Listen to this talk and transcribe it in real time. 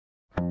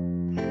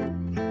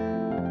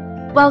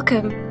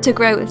Welcome to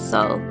Grow with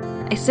Soul,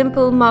 a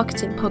simple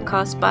marketing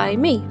podcast by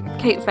me,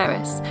 Kate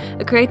Ferris,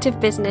 a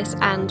creative business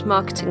and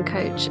marketing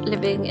coach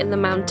living in the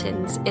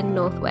mountains in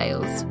North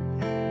Wales.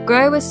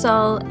 Grow with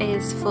Soul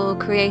is for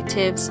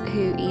creatives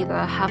who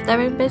either have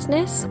their own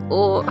business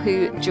or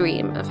who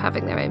dream of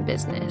having their own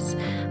business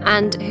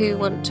and who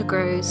want to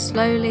grow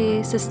slowly,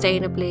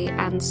 sustainably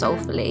and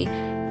soulfully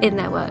in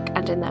their work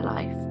and in their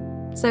life.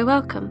 So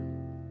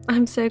welcome.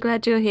 I'm so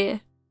glad you're here.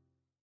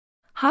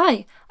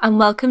 Hi, and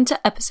welcome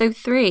to episode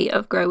 3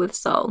 of Grow with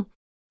Soul.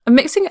 I'm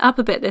mixing it up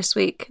a bit this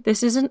week.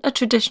 This isn't a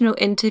traditional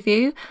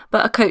interview,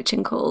 but a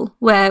coaching call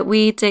where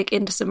we dig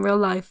into some real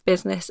life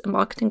business and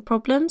marketing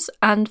problems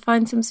and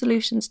find some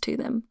solutions to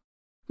them.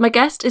 My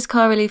guest is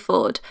Cara Lee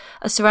Ford,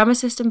 a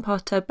ceramicist and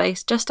potter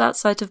based just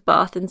outside of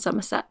Bath in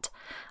Somerset.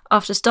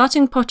 After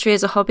starting pottery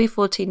as a hobby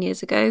 14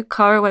 years ago,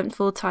 Cara went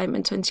full-time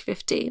in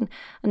 2015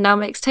 and now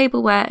makes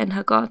tableware in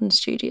her garden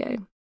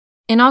studio.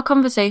 In our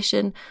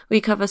conversation,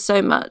 we cover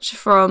so much,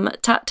 from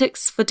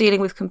tactics for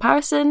dealing with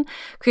comparison,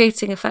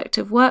 creating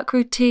effective work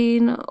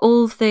routine,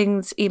 all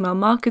things email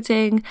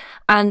marketing,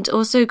 and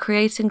also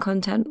creating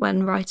content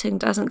when writing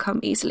doesn't come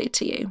easily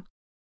to you.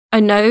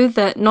 I know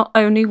that not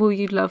only will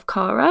you love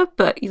Cara,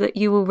 but that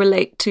you will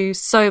relate to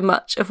so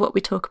much of what we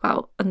talk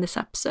about in this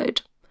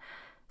episode.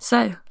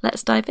 So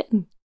let's dive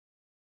in.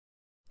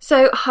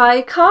 So,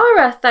 hi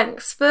Cara,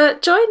 thanks for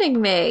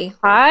joining me.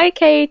 Hi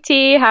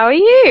Katie, how are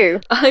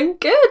you? I'm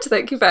good,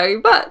 thank you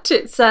very much.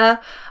 It's a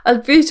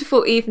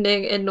beautiful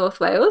evening in North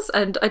Wales,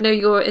 and I know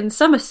you're in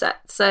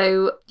Somerset,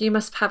 so you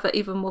must have an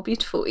even more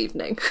beautiful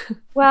evening.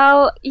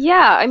 Well,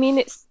 yeah, I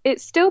mean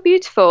it's still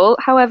beautiful,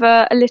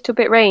 however a little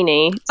bit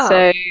rainy,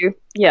 so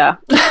yeah.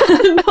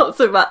 Not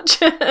so much.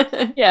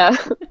 Yeah,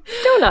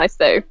 still nice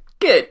though.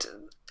 Good.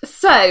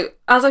 So,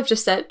 as I've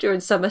just said, you're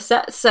in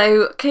Somerset,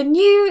 so can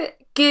you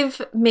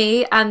give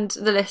me and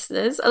the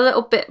listeners a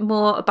little bit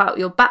more about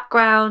your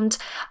background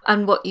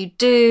and what you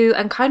do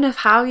and kind of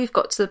how you've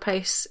got to the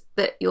place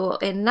that you're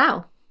in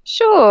now?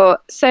 Sure.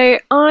 So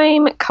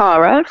I'm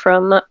Cara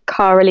from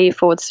Cara Lee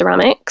Ford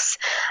Ceramics,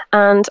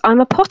 and I'm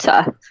a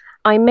potter.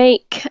 I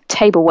make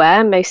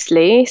tableware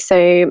mostly,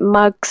 so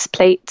mugs,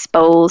 plates,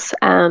 bowls,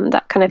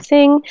 that kind of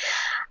thing.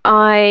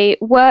 I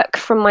work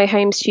from my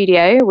home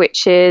studio,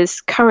 which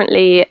is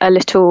currently a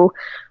little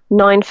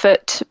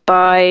 9-foot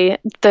by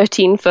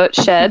 13-foot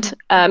shed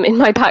in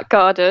my back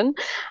garden,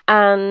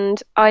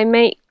 and I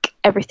make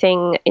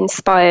everything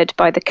inspired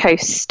by the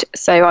coast.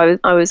 So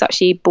I was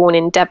actually born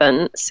in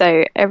Devon,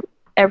 so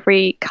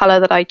every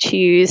colour that I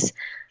choose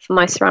for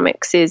my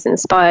ceramics is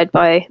inspired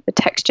by the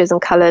textures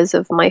and colours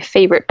of my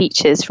favourite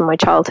beaches from my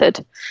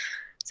childhood.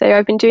 So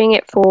I've been doing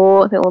it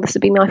for, this will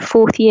be my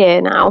 4th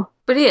year now.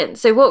 Brilliant.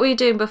 So what were you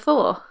doing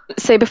before?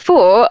 So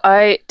before,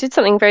 I did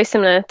something very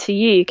similar to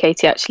you,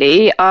 Katie,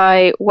 actually.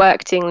 I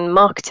worked in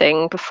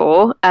marketing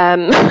before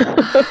for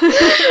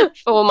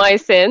my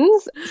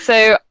sins.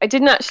 So I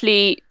didn't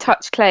actually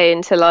touch clay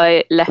until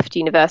I left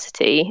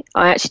university.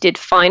 I actually did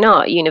fine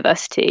art at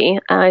university.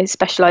 I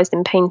specialised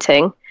in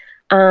painting.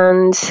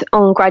 And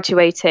on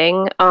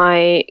graduating,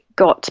 I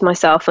got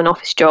myself an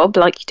office job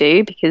like you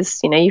do, because,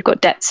 you've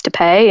got debts to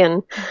pay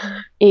and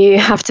you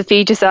have to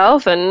feed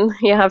yourself and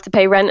you have to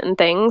pay rent and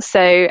things.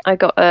 So I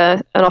got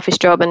an office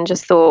job and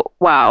just thought,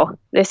 wow,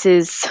 this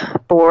is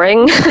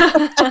boring.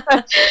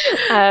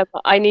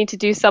 I need to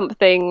do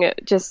something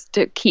just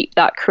to keep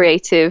that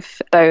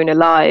creative bone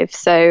alive.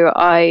 So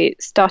I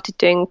started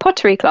doing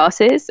pottery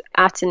classes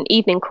at an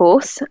evening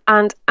course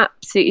and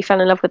absolutely fell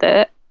in love with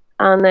it.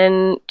 And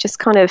then just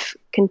kind of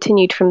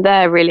continued from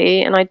there,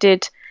 really. And I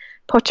did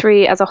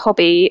pottery as a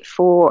hobby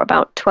for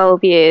about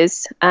 12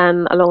 years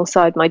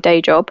alongside my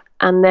day job,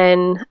 and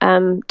then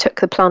took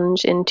the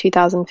plunge in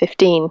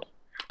 2015.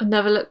 I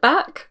never looked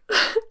back?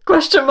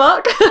 Question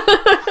mark.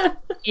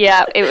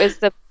 Yeah, it was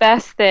the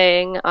best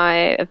thing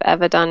I have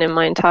ever done in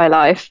my entire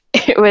life.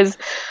 It was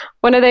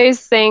one of those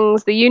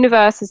things, the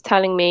universe is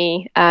telling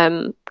me,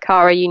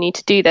 Cara, you need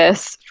to do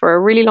this, for a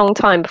really long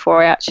time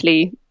before I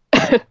actually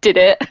did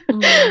it.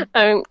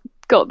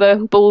 Got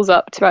the balls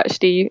up to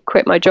actually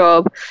quit my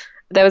job.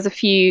 There was a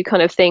few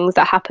kind of things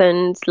that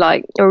happened,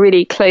 like a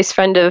really close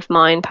friend of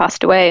mine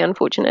passed away,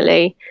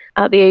 unfortunately,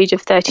 at the age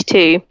of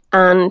 32,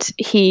 and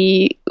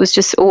he was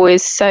just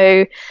always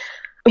so,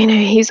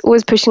 he's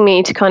always pushing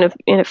me to kind of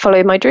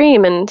follow my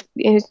dream and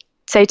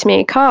say to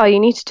me, Car, you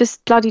need to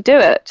just bloody do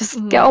it,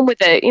 just get on with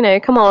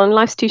it, come on,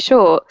 life's too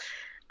short.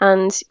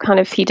 And kind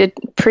of he did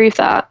prove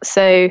that.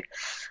 So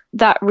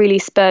that really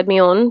spurred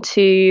me on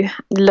to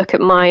look at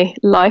my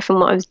life and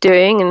what I was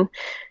doing. And,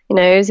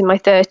 I was in my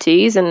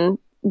 30s and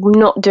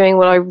not doing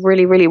what I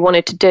really, really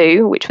wanted to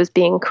do, which was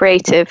being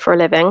creative for a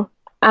living.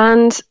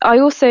 And I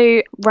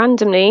also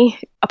randomly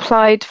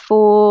applied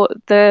for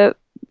the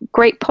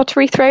Great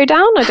Pottery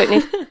Throwdown. I don't know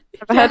if you've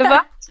ever heard of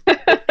that.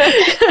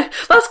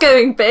 That's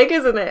going big,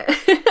 isn't it?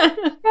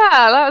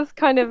 Yeah, that was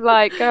kind of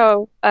like,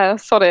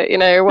 sod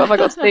it, what have I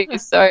got to do?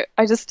 So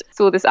I just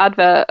saw this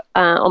advert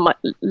on my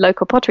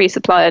local pottery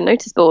supplier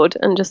notice board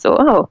and just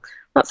thought,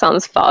 that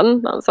sounds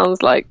fun. That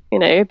sounds like,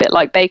 a bit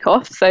like Bake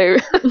Off. So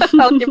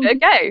I'll give it a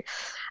go.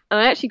 And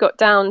I actually got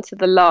down to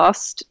the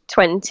last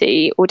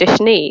 20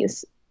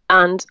 auditionees,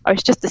 and I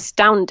was just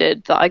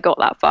astounded that I got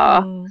that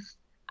far.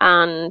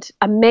 And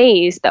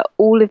amazed that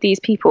all of these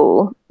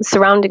people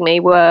surrounding me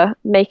were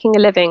making a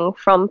living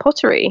from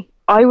pottery.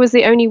 I was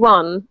the only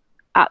one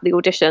at the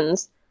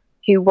auditions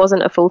who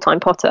wasn't a full-time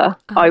potter.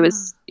 I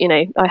was,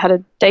 I had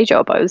a day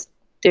job. I was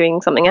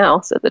doing something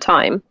else at the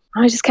time.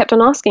 And I just kept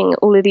on asking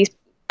all of these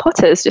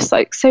potters, just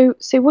like, so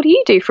what do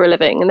you do for a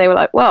living? And they were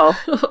like, well,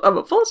 I'm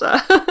a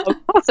potter. I'm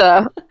a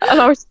potter.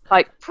 And I was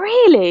like,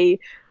 really?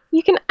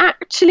 You can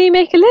actually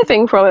make a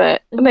living from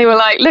it? And they were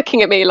like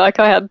looking at me like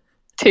I had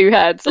two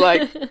heads,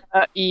 like,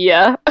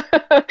 yeah.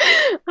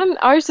 And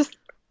I was just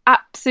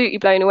absolutely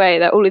blown away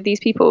that all of these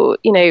people,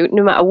 no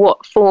matter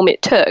what form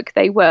it took,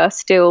 they were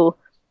still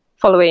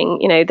following,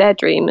 their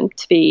dream and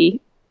to be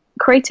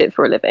creative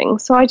for a living.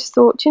 So I just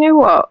thought, you know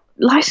what?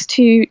 Life's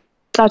too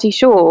bloody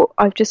short.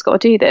 I've just got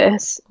to do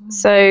this.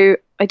 So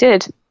I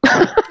did.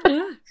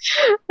 Yeah.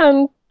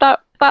 And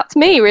that's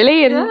me,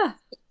 really. And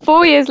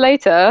 4 years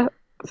later,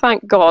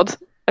 thank God,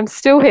 I'm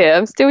still here.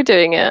 I'm still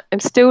doing it. I'm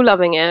still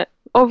loving it.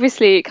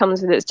 Obviously, it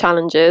comes with its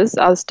challenges,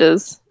 as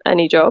does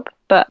any job,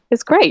 but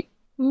it's great.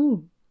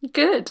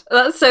 Good.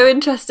 That's so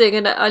interesting.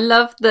 And I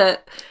love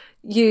that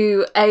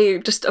you,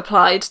 just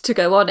applied to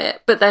go on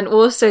it, but then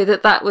also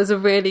that was a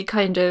really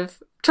kind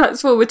of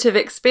transformative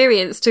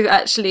experience to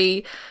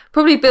actually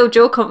probably build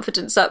your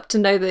confidence up to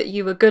know that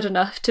you were good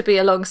enough to be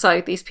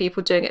alongside these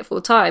people doing it full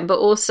time, but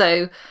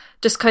also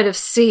just kind of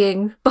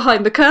seeing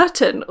behind the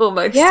curtain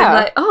almost. And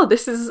like, oh,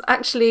 this is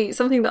actually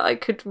something that I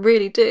could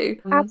really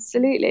do.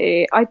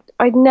 Absolutely.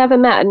 I'd never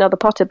met another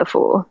potter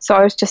before, so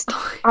I was just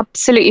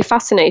absolutely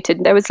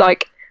fascinated. There was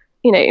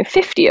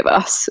 50 of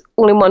us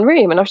all in one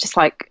room, and I was just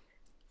like,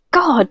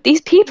 God,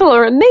 these people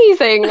are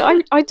amazing.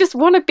 I just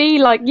want to be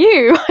like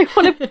you. I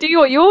want to do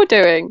what you're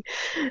doing.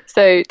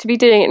 So to be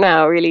doing it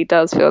now really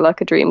does feel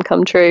like a dream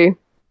come true.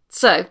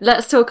 So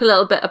let's talk a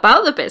little bit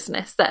about the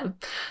business then.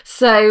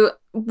 So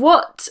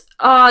what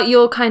are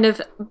your kind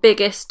of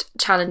biggest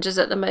challenges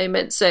at the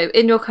moment? So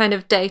in your kind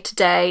of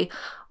day-to-day,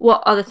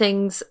 what are the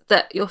things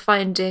that you're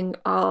finding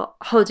are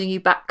holding you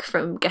back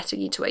from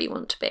getting you to where you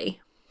want to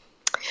be?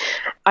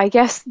 I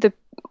guess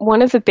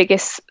one of the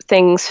biggest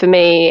things for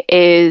me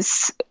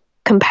is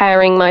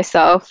comparing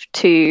myself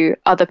to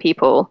other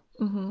people.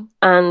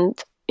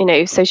 And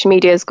social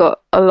media has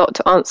got a lot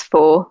to answer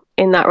for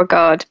in that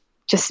regard,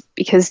 just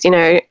because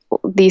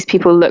these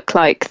people look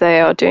like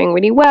they are doing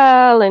really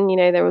well, and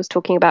they're always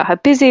talking about how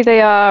busy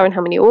they are and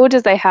how many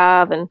orders they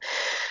have and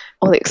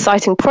all the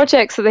exciting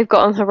projects that they've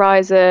got on the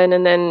horizon.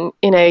 And then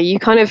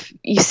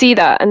you see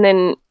that, and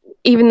then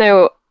even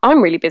though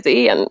I'm really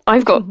busy and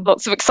I've got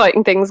lots of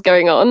exciting things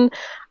going on,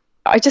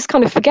 I just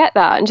kind of forget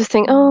that and just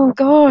think, oh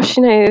gosh,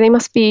 they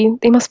must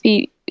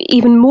be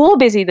even more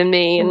busy than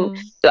me. And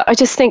I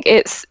just think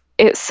it's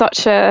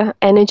such a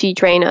energy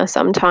drainer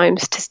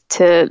sometimes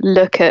to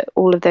look at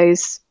all of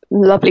those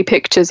lovely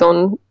pictures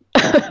on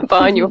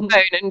behind your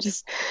phone and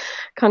just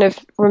kind of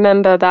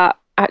remember that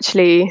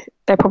actually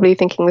they're probably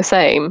thinking the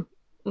same.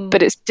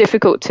 But it's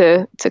difficult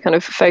to kind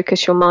of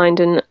focus your mind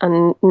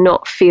and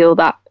not feel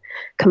that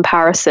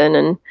comparison,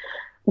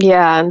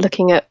 and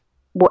looking at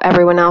what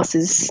everyone else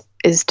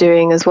is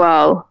doing as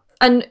well.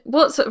 And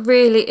what's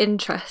really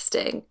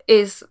interesting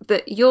is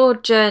that your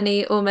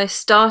journey almost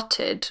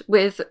started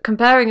with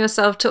comparing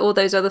yourself to all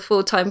those other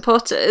full-time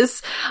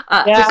potters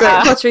at the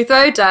Great Pottery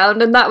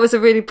Throwdown, and that was a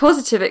really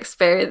positive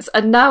experience,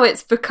 and now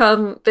it's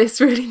become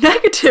this really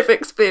negative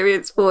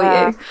experience for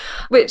you,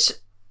 which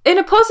in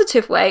a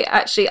positive way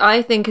actually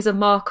I think is a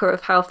marker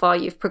of how far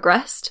you've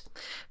progressed,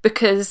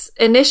 because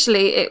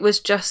initially it was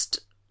just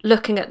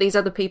looking at these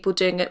other people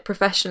doing it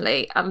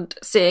professionally and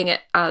seeing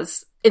it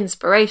as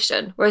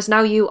inspiration, whereas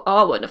now you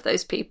are one of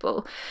those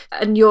people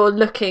and you're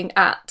looking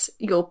at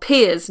your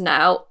peers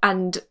now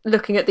and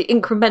looking at the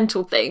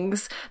incremental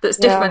things that's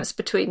difference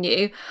between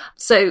you.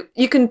 So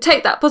you can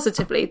take that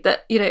positively,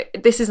 that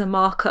this is a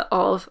marker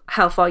of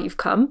how far you've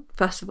come,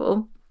 first of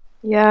all.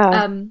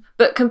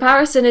 But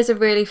comparison is a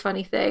really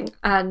funny thing,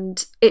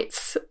 and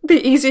it's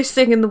the easiest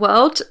thing in the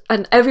world,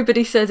 and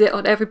everybody says it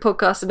on every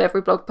podcast and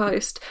every blog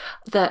post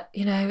that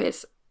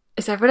it's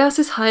everyone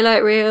else's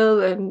highlight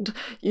reel, and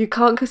you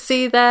can't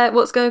see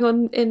what's going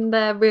on in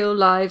their real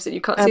lives, and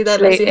you can't see their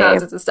messy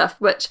houses and stuff,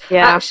 which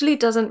actually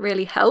doesn't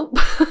really help.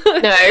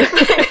 No.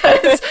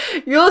 Because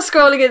you're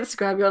scrolling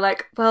Instagram, you're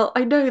like, well,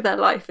 I know their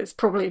life is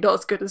probably not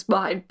as good as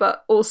mine,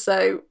 but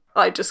also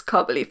I just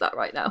can't believe that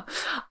right now.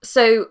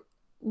 So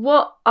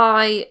what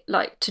I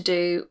like to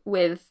do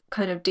with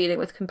kind of dealing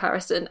with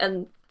comparison,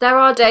 and there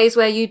are days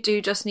where you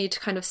do just need to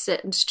kind of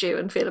sit and stew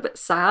and feel a bit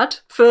sad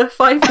for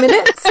 5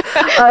 minutes.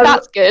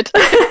 That's good.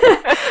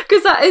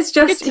 Because that is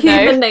just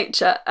human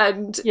nature.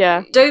 And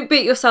don't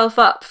beat yourself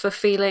up for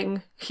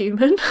feeling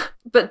human.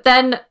 But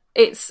then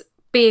it's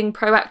being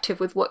proactive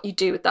with what you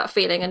do with that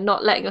feeling and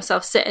not letting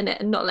yourself sit in it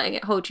and not letting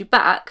it hold you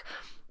back.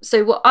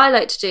 So what I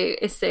like to do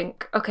is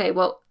think, okay,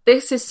 well,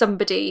 this is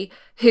somebody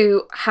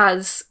who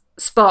has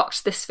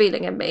sparked this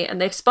feeling in me,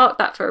 and they've sparked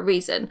that for a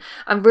reason,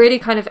 and really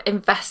kind of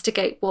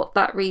investigate what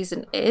that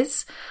reason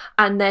is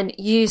and then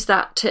use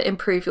that to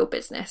improve your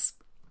business.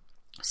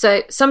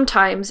 So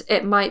sometimes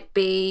it might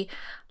be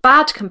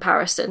bad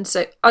comparison.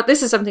 So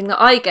this is something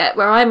that I get,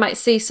 where I might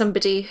see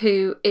somebody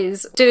who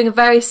is doing a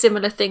very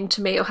similar thing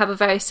to me or have a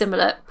very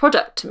similar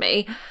product to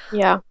me.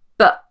 Yeah.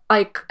 But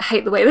I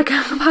hate the way they're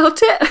going about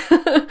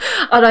it.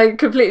 And I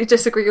completely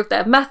disagree with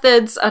their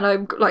methods, and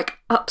I'm like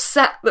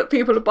upset that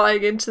people are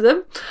buying into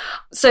them.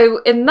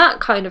 So in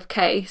that kind of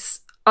case,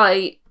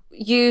 I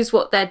use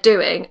what they're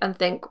doing and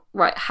think,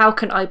 right, how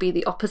can I be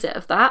the opposite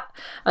of that?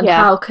 And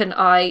how can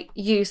I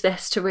use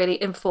this to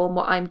really inform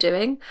what I'm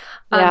doing?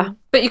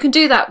 But you can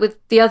do that with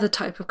the other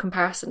type of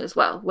comparison as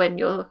well, when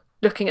you're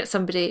looking at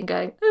somebody and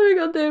going, oh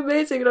my God, they're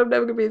amazing and I'm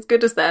never going to be as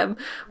good as them.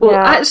 Well,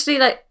 actually,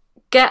 like,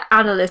 get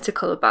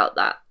analytical about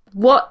that.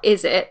 What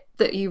is it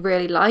that you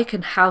really like,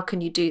 and how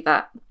can you do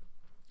that?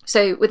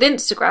 So with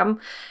Instagram,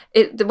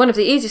 one of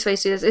the easiest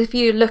ways to do this is if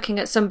you're looking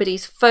at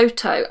somebody's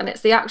photo and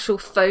it's the actual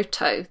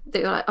photo that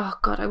you're like, oh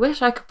God, I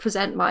wish I could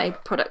present my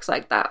products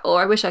like that,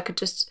 or I wish I could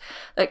just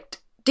like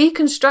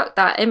deconstruct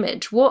that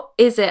image. What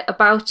is it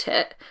about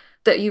it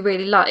that you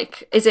really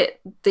like? Is it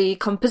the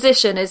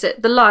composition? Is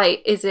it the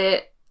light? Is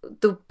it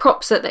the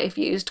props that they've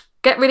used?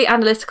 Get really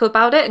analytical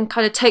about it and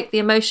kind of take the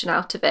emotion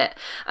out of it,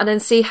 and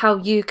then see how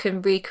you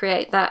can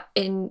recreate that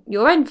in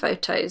your own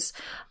photos.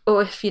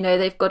 Or if, you know,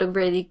 they've got a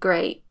really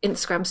great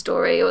Instagram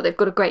story, or they've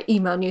got a great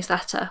email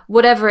newsletter,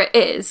 whatever it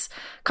is,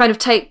 kind of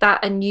take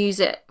that and use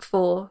it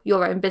for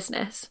your own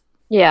business.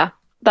 Yeah.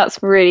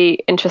 That's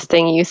really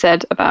interesting. You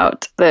said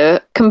about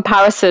the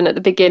comparison at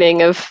the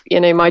beginning of, you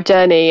know, my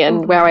journey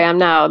and where I am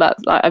now.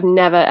 That's like, I've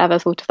never ever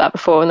thought of that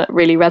before, and that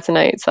really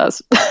resonates.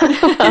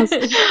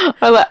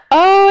 I'm like,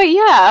 oh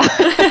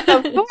yeah,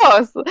 of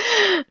course.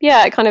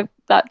 Yeah, it kind of,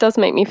 that does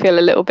make me feel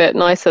a little bit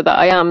nicer that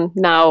I am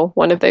now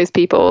one of those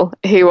people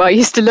who I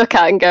used to look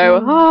at and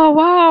go, oh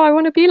wow, I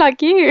want to be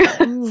like you.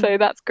 So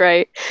that's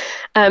great.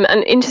 And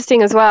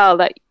interesting as well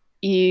that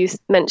you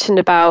mentioned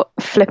about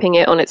flipping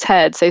it on its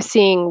head. So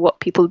seeing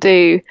what people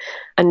do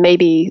and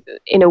maybe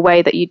in a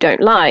way that you don't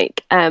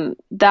like,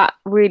 that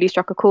really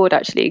struck a chord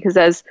actually, because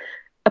there's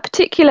a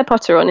particular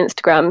potter on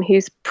Instagram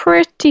who's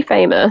pretty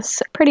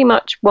famous, pretty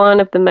much one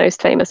of the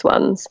most famous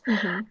ones,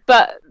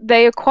 but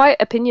they are quite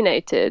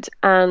opinionated,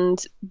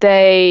 and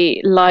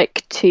they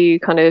like to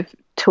kind of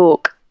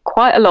talk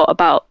quite a lot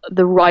about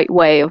the right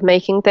way of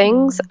making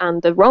things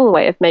and the wrong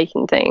way of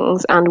making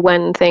things, and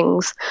when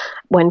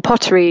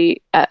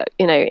pottery,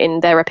 you know,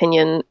 in their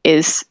opinion,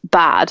 is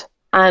bad.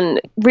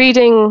 And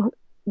reading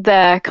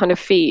their kind of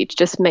feed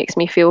just makes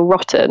me feel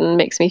rotten,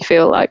 makes me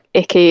feel like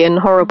icky and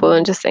horrible,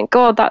 and just think,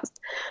 God,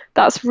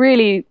 that's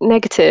really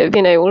negative.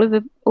 You know,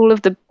 all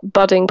of the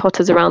budding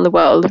potters around the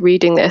world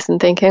reading this and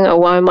thinking, oh,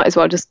 well, I might as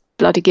well just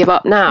bloody give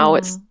up now.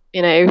 It's,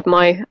 you know, if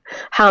my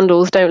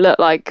handles don't look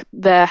like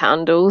their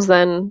handles,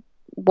 then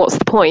what's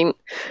the point?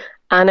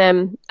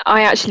 And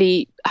I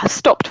actually have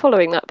stopped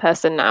following that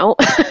person now.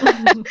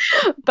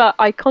 But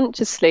I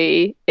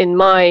consciously, in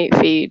my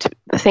feed,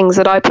 the things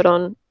that I put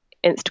on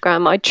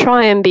Instagram, I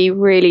try and be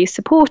really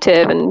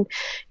supportive and,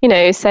 you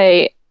know,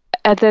 say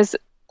there's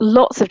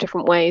lots of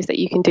different ways that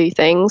you can do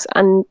things,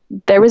 and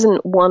there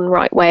isn't one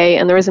right way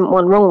and there isn't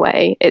one wrong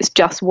way. It's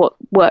just what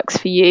works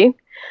for you.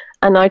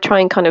 And I try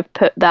and kind of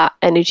put that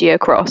energy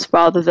across,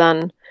 rather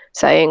than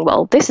saying,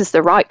 well, this is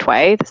the right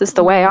way. This is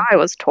the way I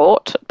was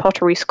taught at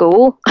pottery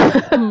school.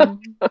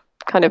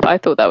 Kind of, I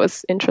thought that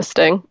was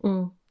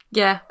interesting.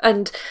 Yeah,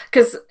 and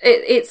because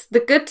it's the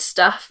good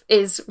stuff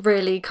is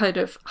really kind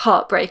of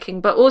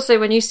heartbreaking, but also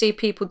when you see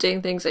people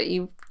doing things that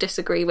you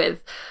disagree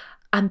with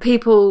and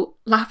people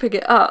lapping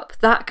it up,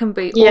 that can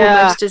be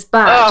almost as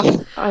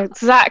bad. Oh,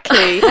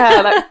 exactly.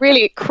 Yeah, like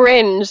really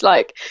cringe.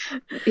 Like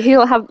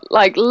he'll have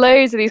like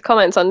loads of these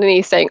comments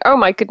underneath saying, oh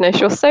my goodness,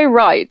 you're so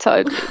right.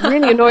 It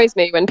really annoys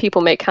me when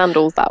people make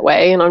handles that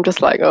way, and I'm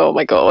just like, oh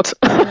my God.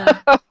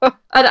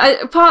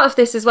 And part of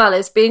this as well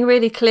is being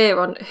really clear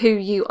on who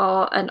you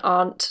are and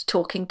aren't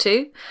talking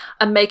to,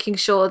 and making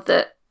sure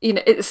that, you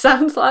know, it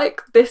sounds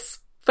like this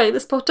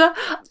famous potter,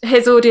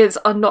 his audience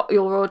are not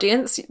your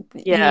audience.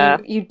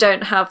 You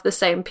don't have the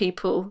same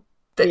people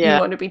that you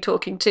want to be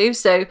talking to,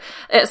 so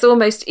it's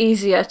almost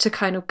easier to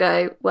kind of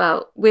go,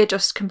 well, we're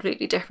just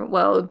completely different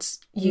worlds.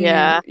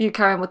 You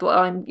carry on with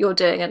what you're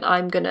doing, and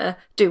I'm gonna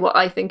do what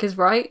I think is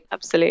right.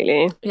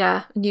 Absolutely.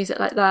 Yeah, and use it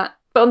like that.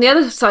 But on the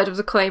other side of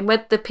the coin,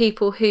 with the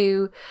people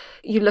who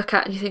you look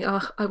at and you think,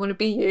 oh, I want to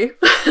be you.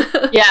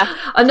 Yeah.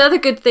 Another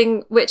good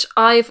thing, which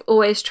I've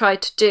always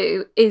tried to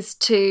do, is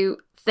to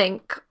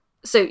think,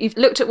 so you've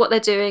looked at what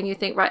they're doing, you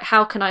think, right,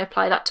 how can I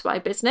apply that to my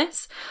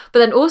business? But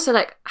then also,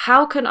 like,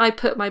 how can I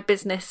put my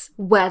business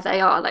where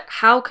they are? Like,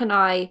 how can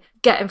I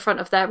get in front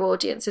of their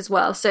audience as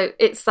well. So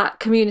it's that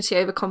community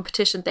over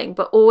competition thing,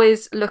 but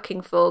always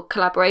looking for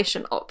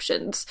collaboration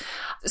options.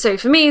 So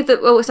for me,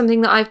 something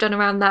that I've done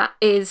around that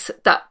is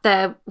that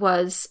there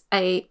was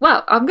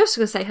I'm just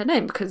going to say her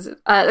name because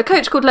a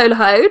coach called Lola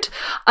Hode.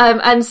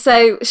 And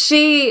so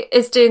she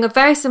is doing a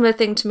very similar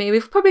thing to me.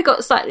 We've probably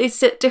got slightly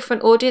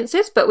different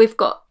audiences, but we've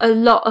got a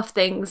lot of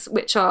things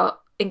which are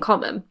in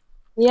common.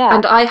 Yeah.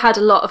 And I had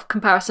a lot of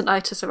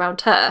comparisonitis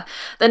around her.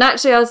 Then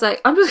actually I was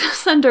like, I'm just going to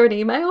send her an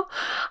email.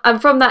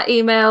 And from that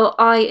email,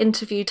 I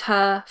interviewed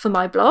her for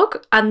my blog.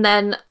 And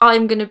then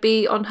I'm going to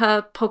be on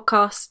her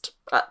podcast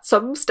at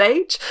some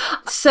stage.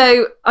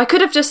 So I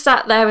could have just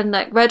sat there and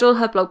like read all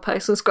her blog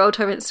posts and scrolled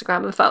her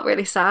Instagram and felt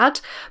really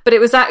sad. But it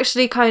was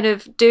actually kind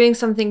of doing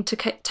something to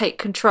take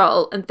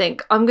control and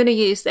think, I'm going to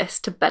use this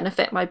to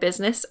benefit my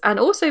business and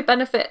also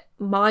benefit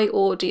my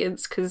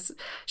audience, because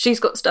she's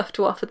got stuff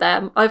to offer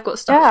them, I've got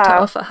stuff to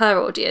offer her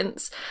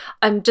audience,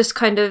 and just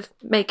kind of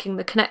making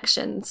the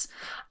connections.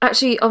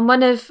 Actually, on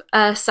one of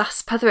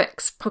Sass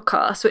Petherick's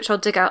podcasts, which I'll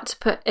dig out to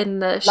put in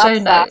the show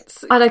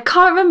notes, and I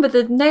can't remember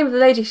the name of the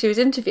lady she was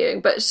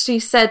interviewing, but she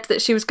said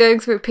that she was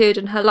going through a period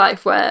in her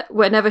life where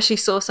whenever she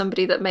saw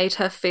somebody that made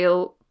her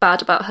feel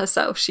bad about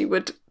herself, she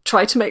would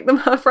try to make them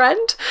her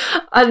friend.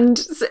 And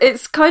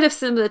it's kind of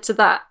similar to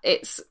that.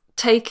 It's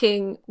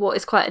taking what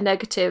is quite a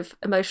negative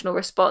emotional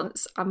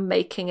response and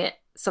making it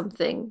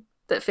something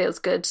that feels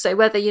good. So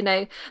whether,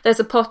 there's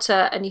a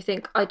potter and you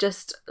think, I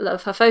just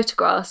love her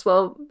photographs,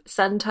 well,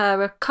 send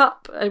her a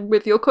cup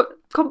with your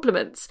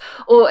compliments.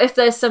 Or if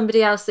there's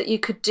somebody else that you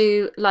could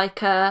do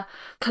like a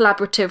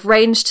collaborative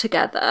range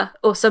together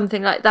or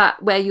something like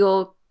that, where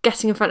you're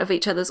getting in front of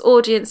each other's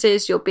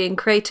audiences, you're being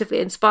creatively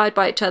inspired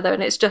by each other,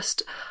 and it's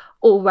just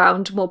all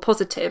round more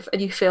positive,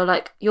 and you feel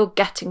like you're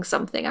getting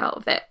something out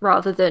of it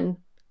rather than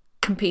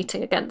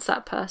competing against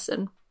that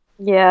person.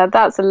 Yeah,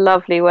 that's a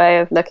lovely way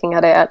of looking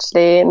at it,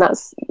 actually, and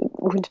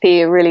would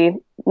be a really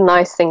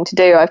nice thing to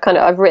do.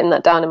 I've written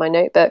that down in my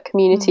notebook.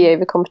 Community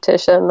over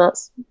competition.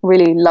 That's a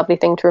really lovely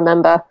thing to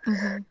remember.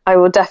 I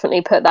will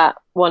definitely put that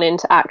one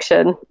into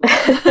action.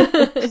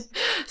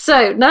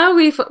 So now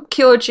we've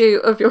cured you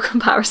of your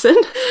comparison.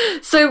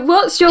 So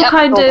what's your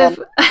kind of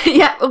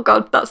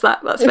that's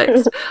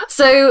fixed.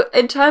 So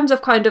in terms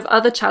of kind of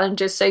other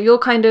challenges, so your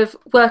kind of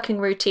working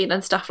routine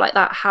and stuff like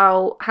that,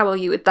 how are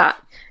you with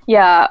that?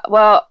 Yeah,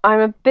 well, I'm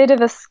a bit of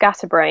a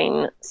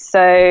scatterbrain,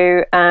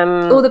 so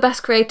all the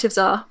best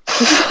creatives are.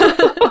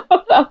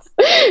 That's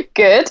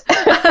good.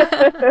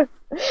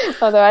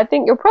 Although I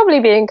think you're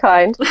probably being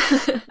kind.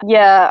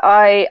 Yeah,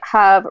 I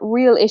have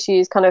real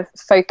issues kind of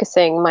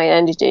focusing my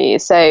energy.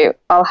 So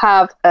I'll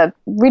have a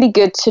really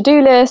good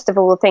to-do list of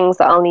all the things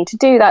that I'll need to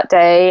do that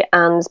day,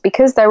 and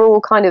because they're all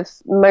kind of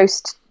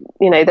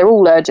they're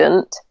all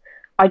urgent,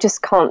 I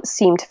just can't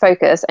seem to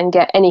focus and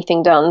get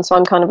anything done. So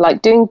I'm kind of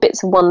like doing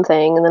bits of one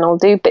thing and then I'll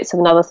do bits of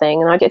another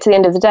thing, and I get to the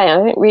end of the day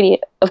and I don't really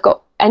have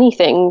got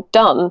anything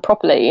done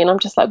properly, and I'm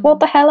just like,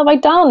 what the hell have I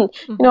done?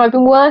 I've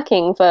been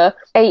working for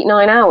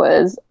 8-9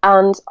 hours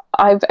and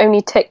I've only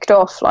ticked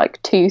off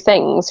like 2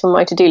 things from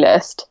my to-do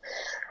list,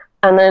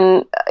 and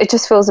then it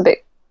just feels a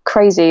bit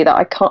crazy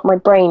that my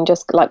brain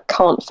just like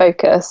can't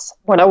focus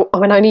when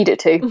I need it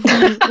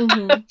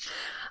to.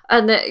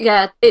 And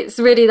it's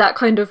really that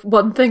kind of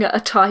one thing at a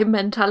time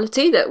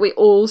mentality that we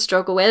all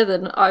struggle with,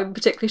 and I'm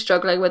particularly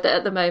struggling with it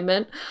at the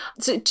moment.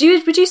 So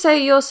would you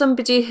say you're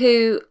somebody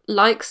who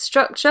likes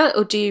structure,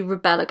 or do you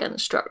rebel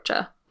against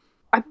structure?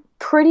 I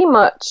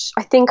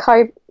think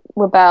I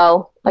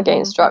rebel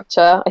against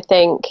structure. I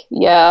think,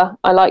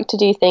 I like to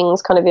do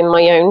things kind of in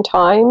my own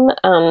time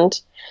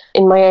and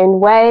in my own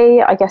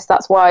way. I guess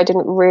that's why I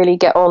didn't really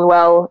get on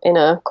well in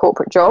a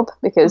corporate job,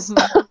 because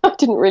I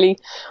didn't really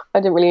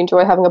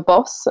enjoy having a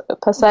boss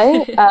per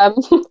se.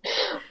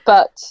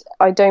 But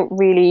I don't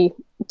really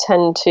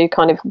tend to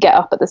kind of get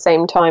up at the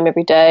same time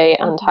every day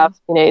and have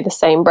the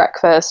same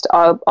breakfast.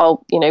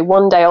 I'll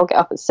one day I'll get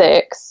up at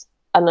 6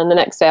 and then the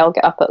next day I'll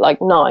get up at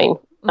like 9,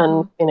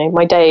 and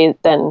my day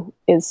then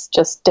is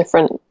just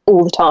different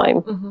all the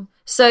time.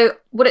 So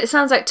what it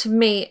sounds like to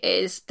me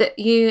is that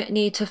you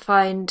need to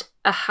find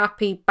a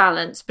happy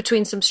balance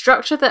between some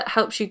structure that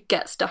helps you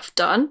get stuff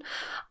done,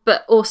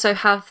 but also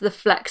have the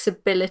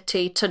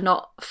flexibility to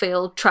not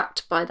feel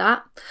trapped by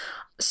that.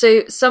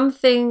 So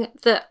something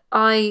that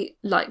I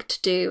like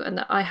to do and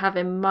that I have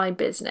in my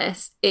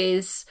business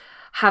is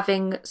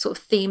having sort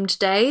of themed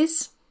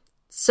days.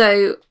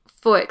 So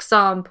for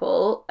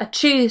example, a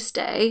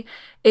Tuesday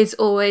is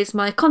always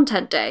my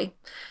content day.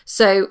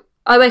 So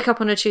I wake up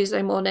on a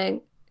Tuesday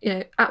morning,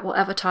 at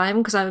whatever time,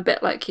 because I'm a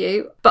bit like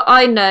you, but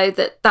I know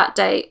that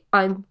day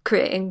I'm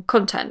creating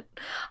content.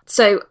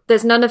 So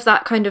there's none of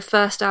that kind of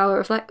first hour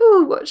of like,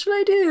 oh, what should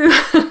I do?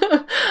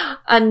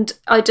 And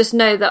I just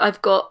know that I've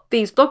got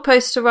these blog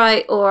posts to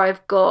write, or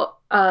I've got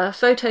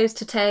photos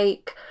to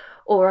take,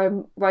 or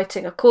I'm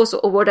writing a course,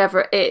 or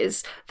whatever it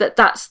is,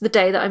 that's the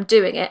day that I'm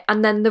doing it.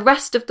 And then the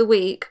rest of the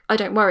week, I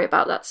don't worry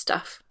about that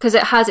stuff, because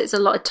it's a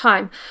lot of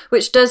time,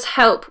 which does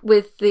help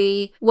with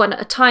the one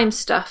at a time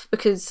stuff,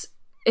 because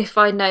if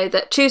I know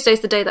that Tuesday's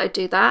the day that I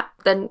do that,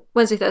 then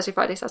Wednesday, Thursday,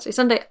 Friday, Saturday,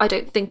 Sunday, I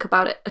don't think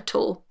about it at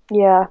all.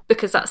 Yeah.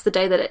 Because that's the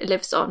day that it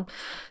lives on.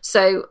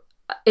 So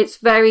it's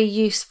very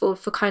useful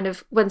for kind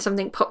of when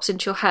something pops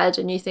into your head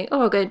and you think,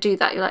 oh, I'll go do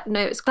that. You're like,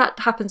 no, that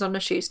happens on a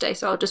Tuesday,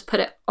 so I'll just put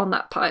it on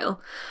that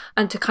pile.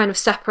 And to kind of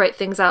separate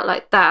things out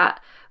like that,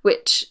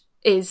 which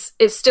is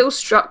still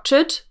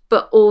structured,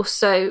 but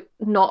also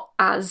not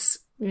as,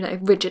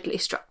 rigidly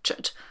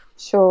structured.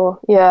 Sure,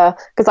 yeah.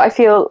 Because I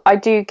feel I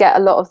do get a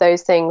lot of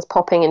those things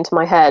popping into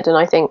my head and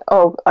I think,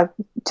 oh, I've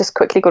just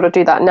quickly got to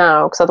do that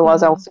now because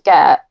otherwise I'll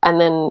forget and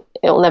then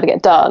it'll never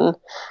get done.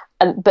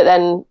 But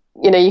then,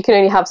 you can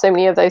only have so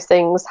many of those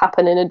things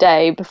happen in a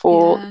day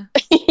before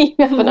you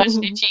haven't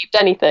actually achieved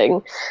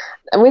anything.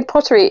 And with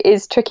pottery, it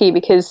is tricky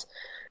because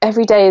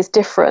every day is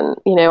different.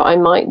 I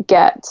might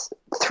get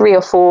 3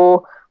 or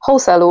 4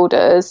 wholesale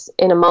orders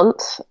in a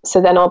month, so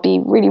then I'll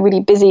be really, really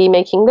busy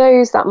making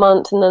those that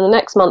month, and then the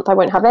next month I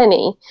won't have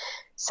any.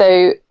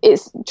 So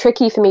it's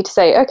tricky for me to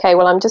say, okay,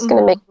 well, I'm just going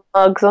to make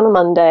mugs on a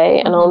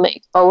Monday and I'll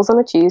make bowls on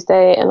a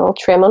Tuesday and I'll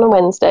trim on a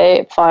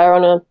Wednesday, fire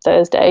on a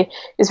Thursday.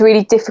 It's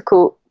really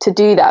difficult to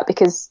do that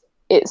because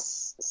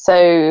it's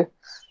so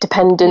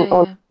dependent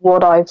on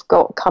what I've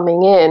got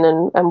coming in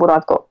and what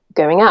I've got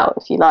going out,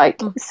 if you like.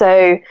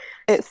 So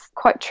it's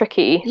quite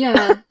tricky.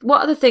 Yeah.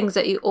 What are the things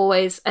that you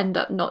always end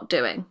up not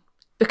doing?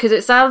 Because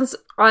it sounds,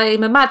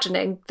 I'm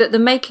imagining that the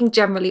making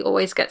generally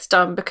always gets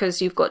done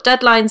because you've got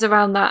deadlines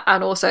around that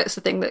and also it's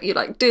the thing that you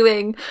like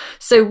doing.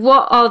 So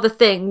what are the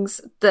things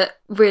that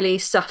really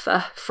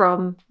suffer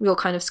from your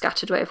kind of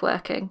scattered way of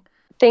working?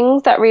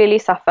 Things that really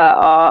suffer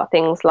are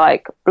things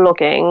like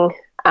blogging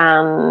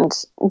and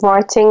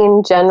writing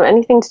in general.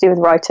 Anything to do with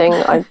writing,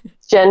 I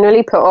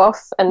generally put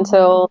off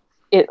until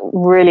it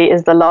really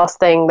is the last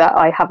thing that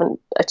I haven't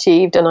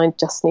achieved and I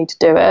just need to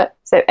do it.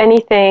 So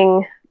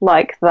anything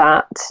like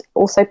that.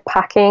 Also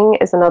packing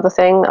is another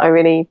thing that I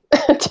really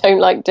don't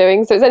like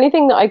doing. So it's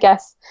anything that I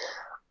guess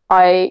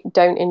I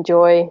don't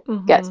enjoy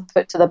gets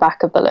put to the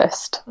back of the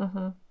list.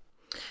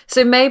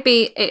 So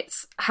maybe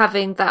it's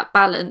having that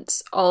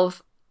balance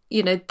of,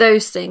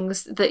 those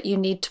things that you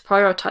need to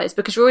prioritize,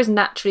 because you're always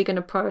naturally going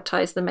to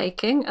prioritize the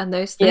making and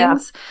those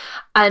things.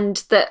 And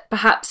that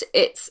perhaps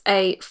it's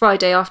a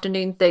Friday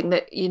afternoon thing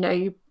that,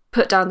 you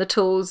put down the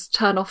tools,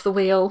 turn off the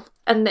wheel,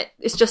 and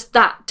it's just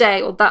that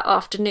day or that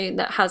afternoon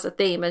that has a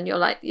theme and you're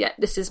like, yeah,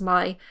 this is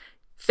my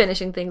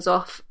finishing things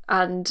off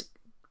and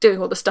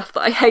doing all the stuff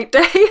that I hate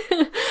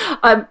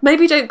day.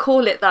 Maybe don't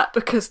call it that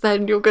because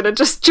then you're going to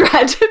just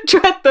dread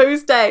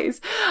those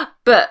days.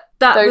 But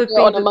that don't would do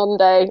be it on a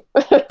Monday.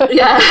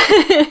 Yeah.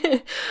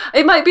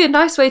 It might be a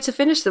nice way to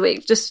finish the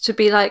week, just to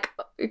be like,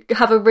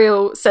 have a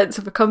real sense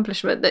of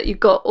accomplishment that you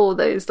got all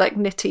those like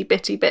nitty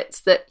bitty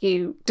bits that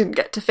you didn't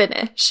get to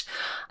finish,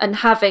 and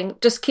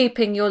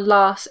keeping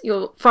your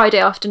Friday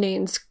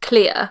afternoons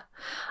clear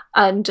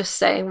and just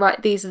saying,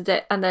 right, these are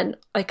the, and then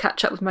I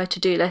catch up with my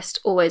to-do list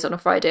always on a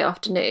Friday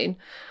afternoon.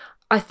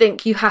 I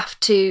think you have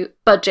to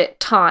budget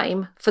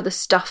time for the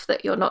stuff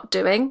that you're not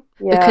doing,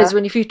 because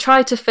if you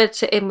try to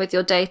fit it in with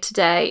your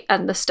day-to-day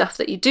and the stuff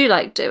that you do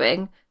like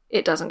doing,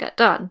 it doesn't get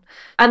done.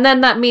 And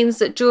then that means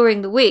that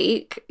during the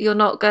week, you're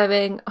not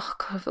going, oh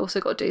God, I've also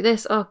got to do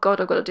this. Oh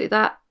God, I've got to do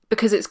that,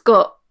 because it's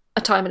got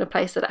a time and a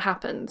place that it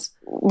happens.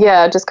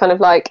 Yeah, just kind of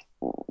like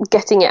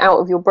getting it out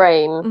of your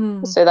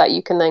brain so that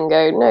you can then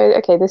go, no,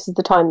 okay, this is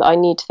the time that I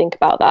need to think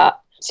about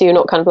that. So you're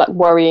not kind of like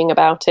worrying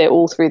about it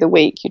all through the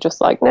week. You're just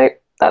like, no,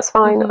 that's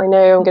fine. I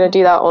know I'm going to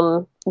do that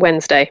on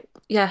Wednesday.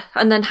 Yeah,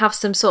 and then have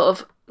some sort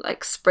of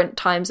like sprint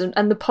times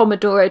and the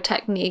Pomodoro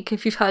technique,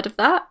 if you've heard of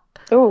that.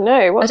 Oh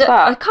no, what's that?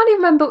 I can't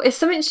even remember. It's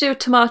something to do with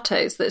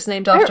tomatoes that's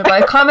named after, but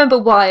I can't remember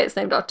why it's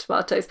named after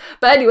tomatoes.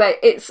 But anyway,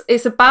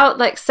 it's about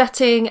like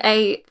setting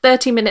a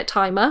 30-minute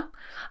timer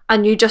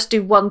and you just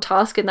do one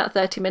task in that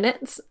 30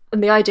 minutes.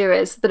 And the idea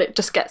is that it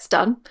just gets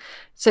done.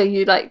 So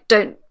you like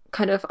don't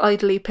kind of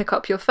idly pick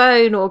up your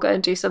phone or go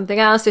and do something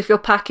else. If you're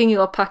packing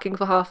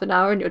for half an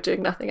hour and you're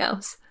doing nothing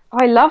else.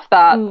 I love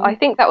that. I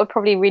think that would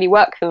probably really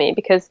work for me,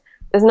 because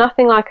there's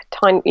nothing like a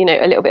time,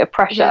 a little bit of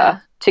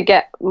pressure to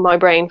get my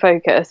brain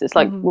focused. It's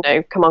like,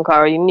 no, come on,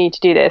 Cara, you need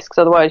to do this, because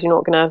otherwise you're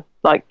not going to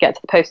like get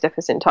to the post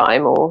office in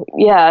time. Or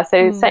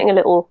so setting a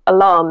little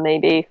alarm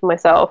maybe for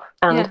myself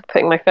and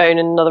putting my phone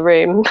in another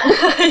room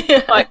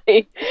might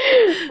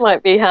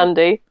be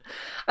handy.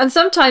 And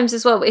sometimes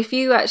as well, if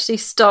you actually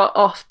start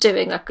off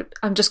doing like,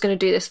 I'm just going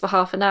to do this for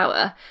half an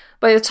hour,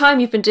 by the time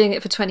you've been doing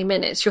it for 20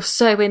 minutes, you're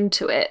so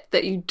into it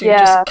that you do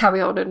just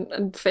carry on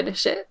and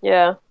finish it.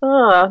 Yeah.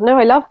 No,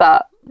 I love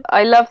that.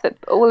 I love that,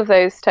 all of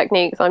those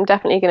techniques. I'm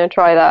definitely going to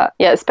try that.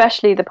 Yeah,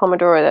 especially the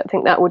Pomodoro. I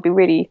think that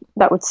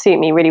would suit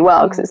me really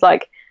well, because it's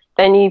like,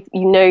 then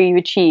you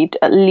achieved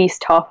at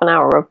least half an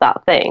hour of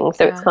that thing.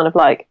 So it's kind of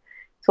like,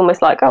 it's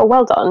almost like, oh,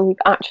 well done. You've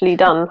actually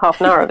done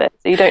half an hour of it.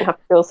 So you don't have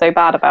to feel so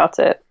bad about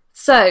it.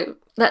 So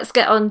let's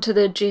get on to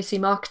the juicy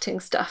marketing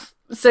stuff.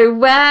 So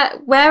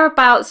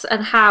whereabouts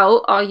and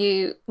how are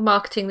you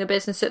marketing the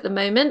business at the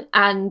moment,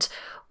 and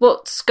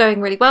what's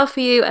going really well for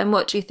you and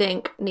what do you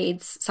think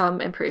needs some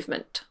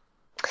improvement?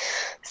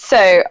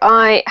 So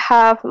I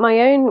have my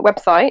own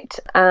website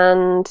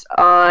and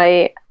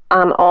I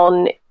am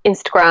on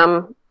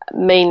Instagram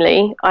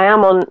mainly. I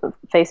am on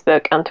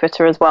Facebook and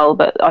Twitter as well,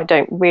 but I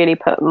don't really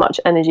put much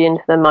energy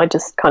into them. I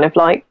just kind of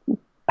like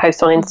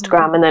post on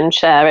Instagram and then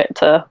share it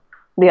to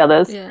the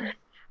others. Yeah.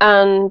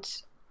 And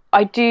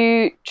I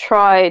do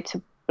try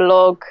to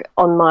blog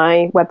on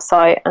my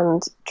website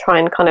and try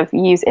and kind of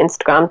use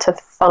Instagram to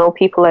funnel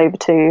people over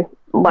to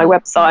my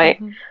website.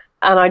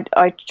 And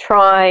I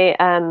try,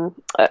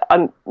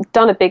 I've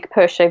done a big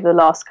push over the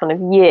last kind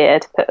of year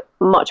to put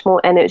much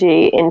more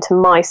energy into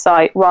my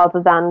site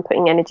rather than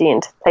putting energy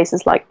into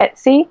places like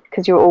Etsy,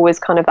 because you're always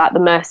kind of at the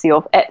mercy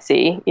of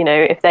Etsy. You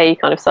know, if they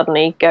kind of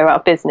suddenly go out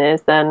of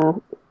business,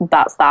 then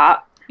that's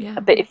that. Yeah.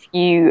 But if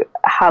you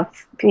have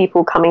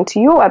people coming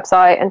to your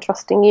website and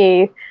trusting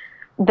you,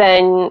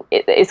 then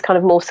it is kind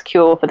of more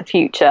secure for the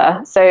future.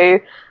 So,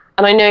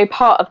 and I know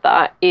part of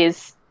that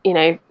is, you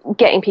know,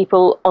 getting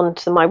people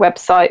onto my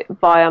website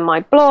via my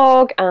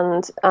blog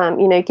and,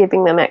 you know,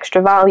 giving them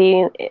extra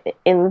value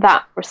in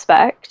that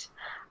respect.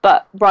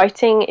 But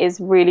writing is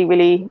really,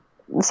 really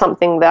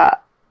something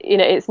that, you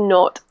know, it's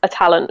not a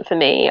talent for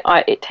me.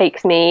 It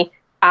takes me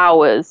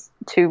hours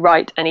to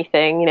write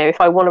anything. You know, if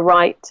I want to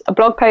write a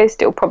blog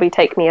post, it'll probably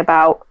take me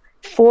about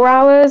 4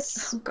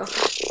 hours. Oh,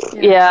 gosh.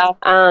 Yeah.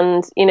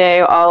 And, you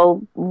know,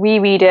 I'll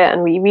reread it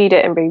and reread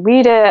it and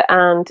reread it,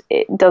 and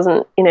it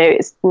doesn't, you know,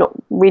 it's not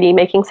really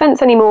making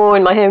sense anymore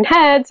in my own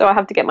head, so I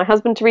have to get my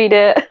husband to read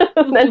it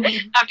and then I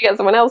have to get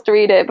someone else to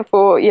read it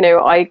before, you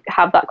know, I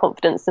have that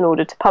confidence in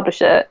order to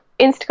publish it.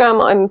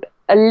 Instagram I'm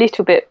a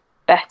little bit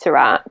better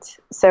at,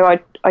 so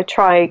I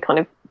try kind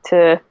of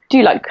to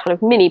do like kind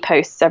of mini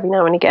posts every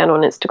now and again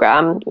on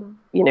Instagram,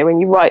 you know, when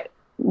you write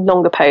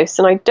longer posts,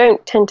 and I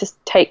don't tend to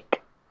take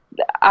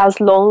as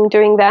long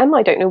doing them.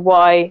 I don't know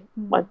why.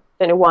 I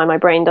don't know why my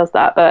brain does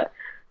that, but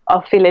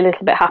I'll feel a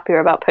little bit happier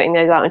about putting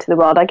those out into the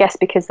world. I guess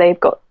because they've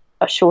got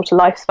a shorter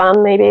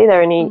lifespan. Maybe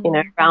they're only you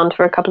know, around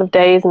for a couple of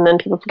days and then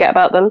people forget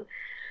about them.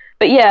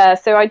 But yeah,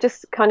 so I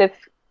just kind of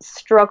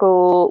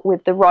struggle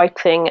with the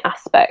writing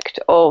aspect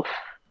of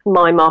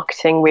my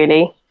marketing,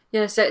 really.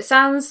 Yeah, so it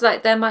sounds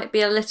like there might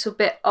be a little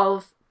bit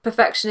of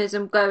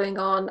perfectionism going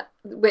on,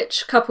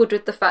 which, coupled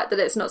with the fact that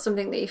it's not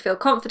something that you feel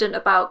confident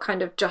about,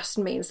 kind of just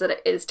means that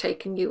it is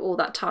taking you all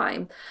that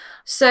time.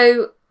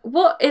 So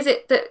what is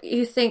it that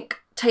you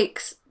think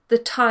takes the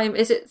time?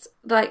 Is it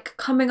like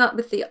coming up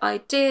with the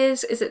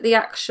ideas? Is it the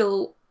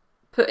actual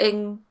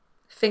putting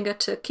finger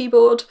to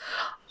keyboard?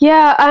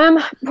 Yeah,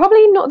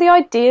 probably not the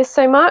ideas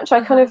so much.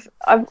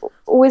 I've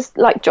always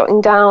like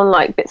jotting down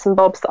like bits and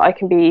bobs that I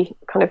can be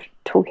kind of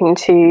talking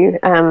to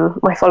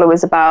my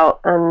followers about,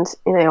 and,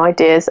 you know,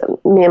 ideas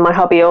that me and my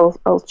hubby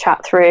will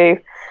chat through.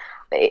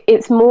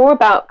 It's more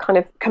about kind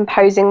of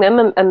composing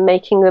them and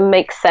making them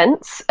make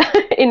sense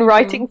in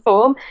writing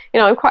form. You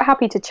know, I'm quite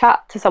happy to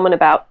chat to someone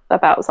about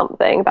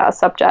something, about a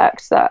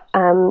subject that,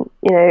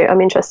 you know,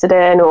 I'm interested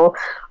in, or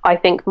I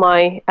think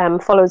my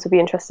followers will be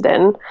interested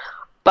in.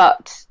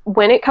 But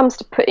when it comes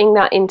to putting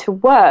that into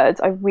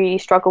words, I really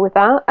struggle with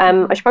that.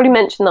 I should probably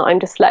mention that I'm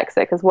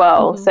dyslexic as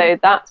well. So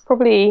that's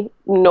probably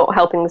not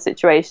helping the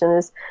situation.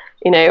 Is,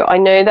 you know, I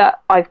know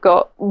that I've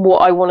got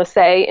what I want to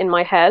say in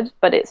my head,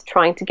 but it's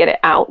trying to get it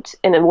out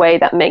in a way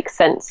that makes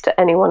sense to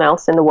anyone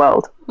else in the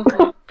world.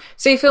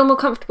 So you feel more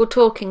comfortable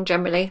talking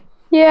generally?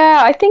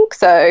 Yeah, I think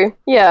so.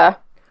 Yeah.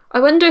 I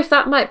wonder if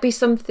that might be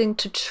something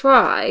to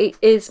try,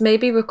 is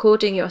maybe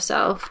recording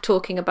yourself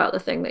talking about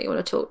the thing that you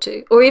want to talk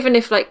to. Or even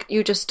if like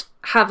you just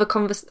have a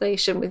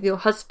conversation with your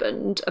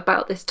husband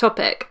about this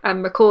topic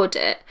and record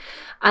it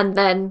and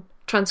then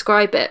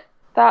transcribe it.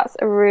 That's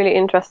a really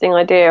interesting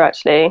idea,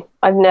 actually.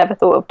 I've never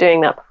thought of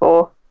doing that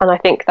before, and I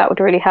think that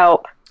would really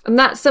help. And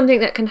that's something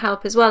that can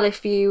help as well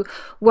if you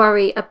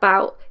worry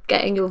about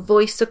getting your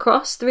voice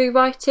across through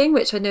writing,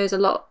 which I know is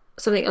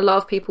something a lot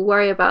of people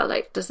worry about,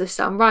 like, does this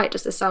sound right,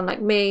 does this sound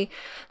like me?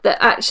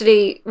 That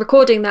actually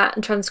recording that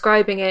and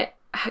transcribing it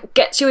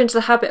gets you into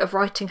the habit of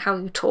writing how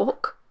you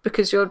talk,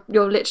 because you're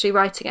literally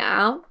writing it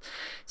out.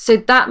 So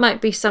that might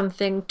be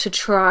something to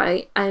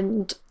try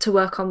and to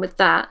work on with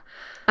that.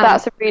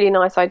 That's a really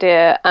nice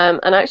idea.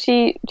 And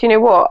actually, do you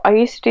know what? I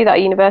used to do that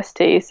at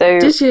university. So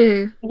did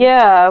you?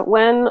 Yeah,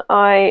 when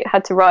I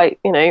had to write,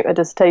 you know, a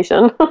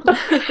dissertation,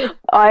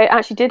 I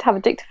actually did have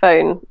a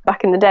dictaphone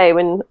back in the day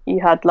when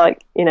you had,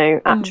 like, you know,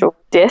 actual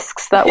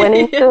discs that went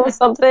into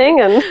something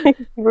and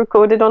you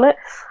recorded on it.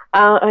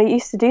 I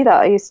used to do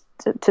that. I used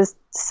to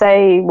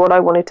say what I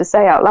wanted to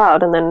say out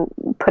loud and then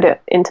put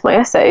it into my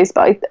essays,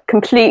 but I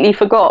completely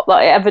forgot that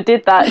I ever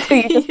did that until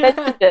you just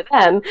mentioned it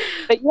then.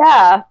 But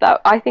yeah,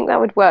 I think that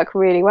would work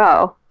really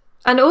well.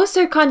 And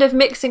also kind of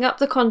mixing up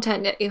the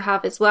content that you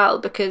have as well,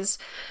 because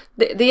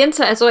the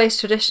internet has always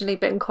traditionally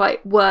been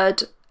quite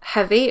word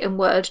heavy and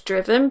word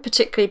driven,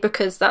 particularly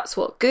because that's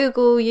what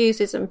Google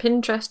uses and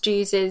Pinterest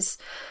uses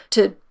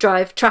to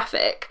drive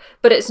traffic,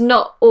 but it's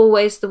not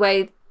always the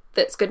way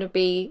that's going to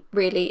be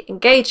really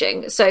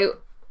engaging. So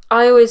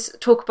I always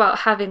talk about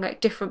having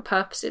like different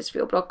purposes for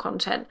your blog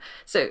content.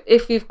 So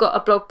if you've got a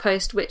blog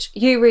post which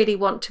you really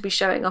want to be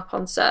showing up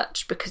on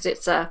search because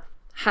it's a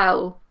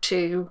how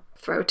to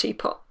throw a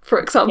teapot, for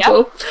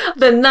example,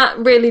 then that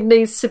really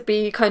needs to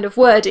be kind of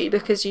wordy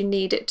because you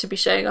need it to be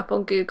showing up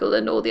on Google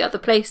and all the other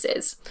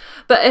places.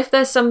 But if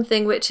there's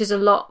something which is a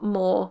lot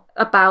more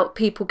about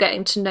people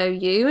getting to know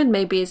you and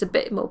maybe is a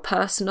bit more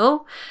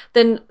personal,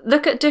 then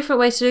look at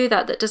different ways to do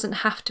that doesn't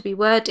have to be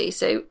wordy.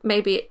 So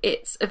maybe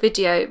it's a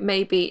video,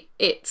 maybe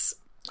it's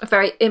a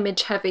very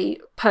image heavy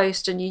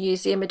post and you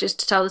use the images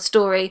to tell the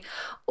story,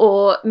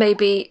 or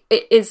maybe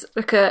it is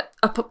like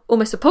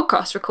almost a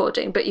podcast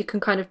recording, but you can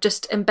kind of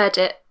just embed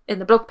it in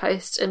the blog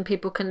post and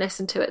people can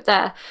listen to it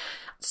there.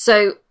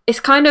 So it's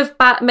kind of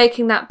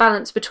making that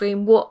balance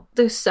between what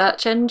the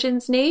search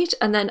engines need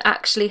and then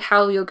actually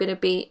how you're going to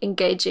be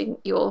engaging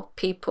your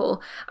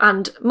people.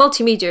 And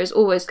multimedia is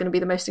always going to be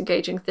the most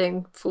engaging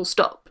thing, full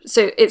stop.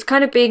 So it's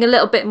kind of being a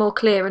little bit more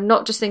clear and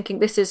not just thinking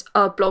this is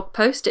a blog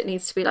post, it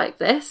needs to be like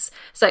this.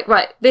 It's like,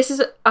 right, this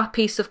is a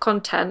piece of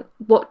content.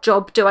 What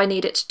job do I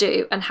need it to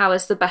do? And how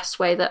is the best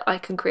way that I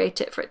can create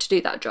it for it to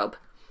do that job?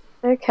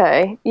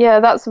 Okay. Yeah,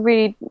 that's a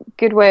really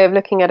good way of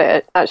looking at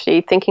it,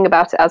 actually, thinking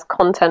about it as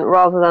content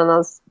rather than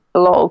as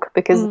blog,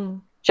 because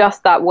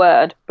just that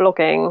word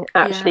blogging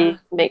actually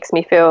makes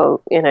me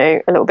feel,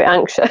 a little bit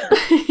anxious.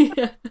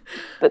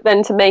 But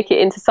then to make it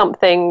into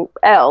something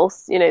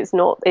else, it's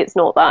not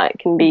that. It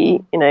can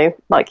be,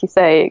 like you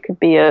say, it could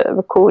be a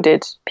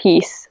recorded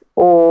piece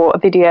or a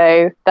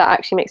video that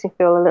actually makes me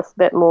feel a little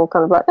bit more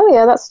kind of like, oh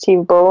yeah, that's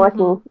achievable. I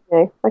can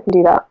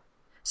do that.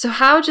 So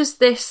how does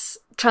this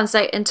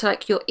translate into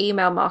like your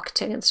email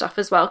marketing and stuff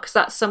as well? Because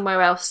that's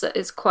somewhere else that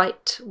is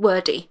quite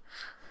wordy.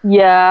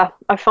 Yeah,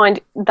 I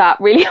find that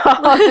really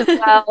hard as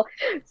well.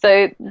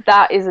 So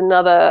that is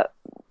another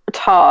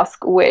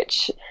task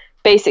which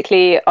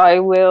basically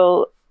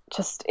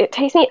it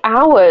takes me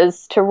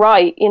hours to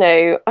write,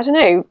 I don't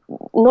know,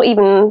 not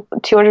even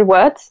 200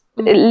 words.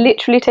 It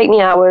literally take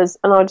me hours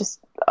and I'll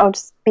just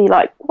be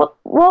like,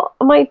 what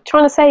am I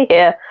trying to say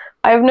here?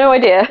 I have no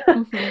idea.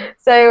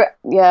 So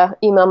yeah,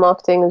 email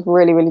marketing is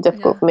really, really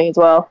difficult for me as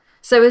well.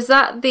 So is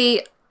that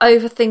the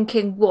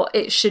overthinking what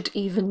it should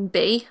even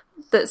be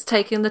that's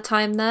taking the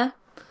time there?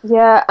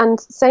 Yeah, and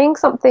saying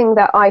something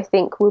that I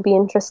think will be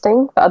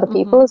interesting for other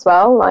people as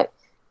well. Like,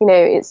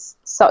 it's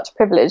such a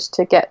privilege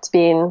to get to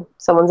be in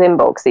someone's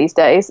inbox these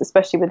days,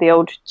 especially with the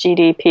old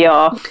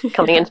GDPR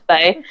coming into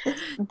play,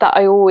 that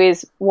I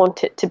always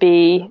want it to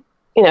be,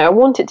 I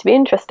want it to be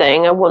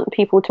interesting. I want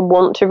people to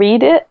want to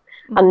read it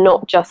and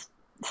not just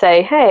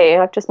say, hey,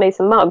 I've just made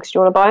some mugs, do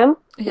you want to buy them?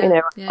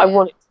 I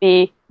want it to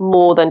be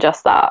more than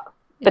just that,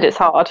 but it's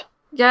hard.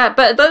 Yeah,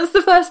 but that's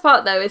the first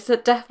part though, is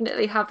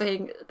definitely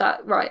having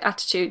that right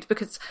attitude,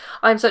 because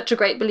I'm such a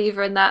great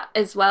believer in that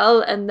as well,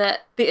 and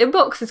that the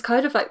inbox is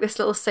kind of like this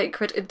little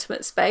sacred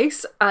intimate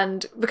space,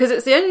 and because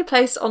it's the only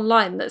place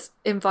online that's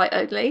invite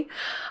only.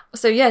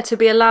 So yeah, to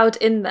be allowed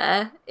in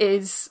there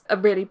is a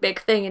really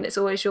big thing, and it's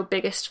always your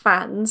biggest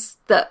fans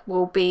that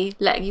will be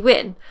letting you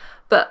in.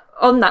 But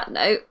on that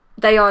note,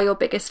 they are your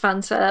biggest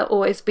fans, so they'll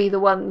always be the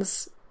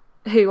ones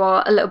who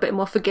are a little bit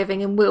more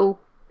forgiving and will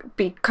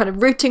be kind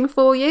of rooting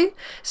for you.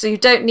 So you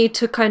don't need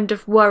to kind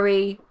of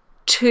worry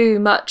too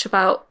much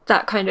about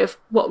that kind of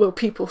what will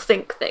people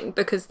think thing,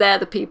 because they're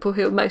the people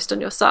who are most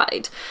on your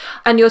side.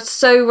 And you're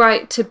so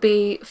right to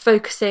be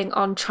focusing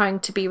on trying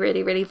to be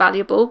really, really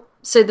valuable.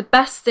 So the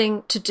best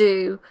thing to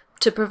do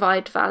to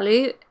provide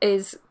value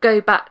is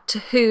go back to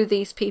who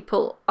these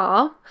people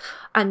are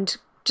and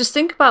just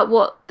think about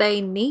what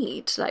they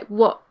need, like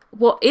what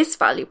is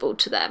valuable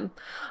to them.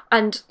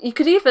 And you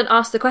could even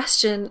ask the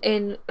question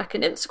in like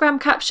an Instagram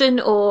caption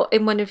or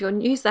in one of your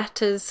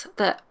newsletters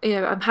that,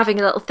 I'm having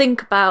a little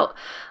think about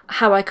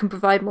how I can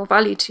provide more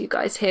value to you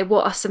guys here.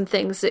 What are some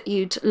things that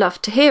you'd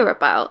love to hear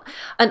about?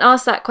 And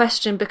ask that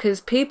question, because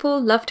people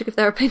love to give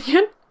their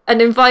opinion.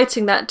 And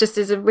inviting that just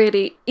is a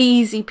really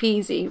easy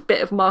peasy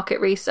bit of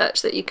market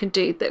research that you can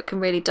do that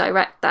can really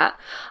direct that.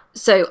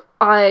 So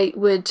I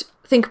would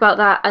think about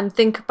that and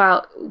think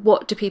about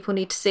what do people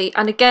need to see.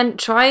 And again,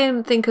 try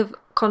and think of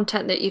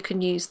content that you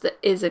can use that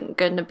isn't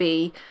going to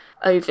be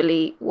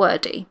overly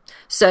wordy.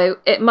 So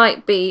it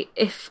might be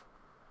if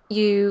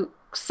you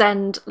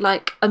send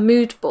like a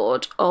mood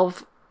board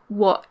of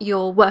what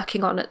you're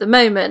working on at the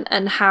moment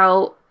and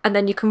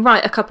then you can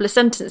write a couple of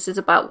sentences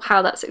about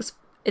how that's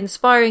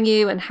inspiring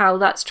you and how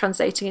that's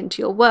translating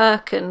into your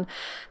work, and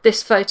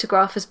this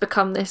photograph has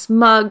become this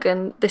mug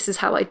and this is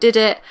how I did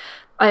it.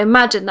 I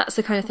imagine that's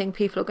the kind of thing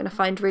people are going to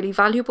find really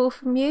valuable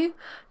from you,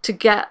 to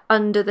get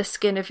under the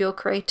skin of your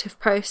creative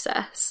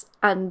process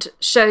and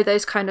show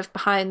those kind of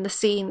behind the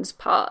scenes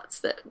parts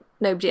that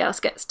nobody else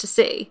gets to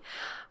see,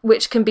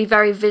 which can be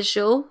very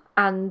visual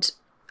and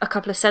a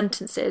couple of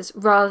sentences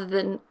rather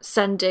than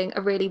sending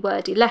a really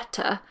wordy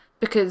letter,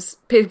 because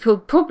people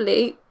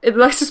probably, in the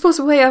nicest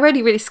possible way, are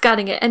already really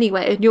scanning it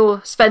anyway, and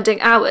you're spending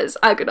hours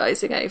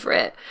agonising over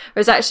it.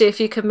 Whereas actually,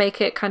 if you can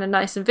make it kind of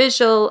nice and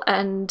visual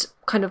and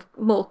kind of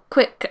more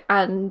quick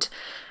and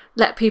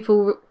let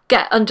people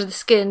get under the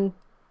skin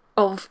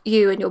of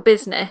you and your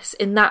business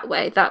in that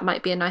way, that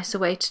might be a nicer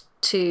way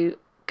to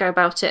go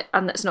about it,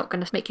 and that's not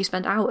going to make you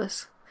spend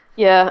hours.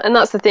 Yeah, and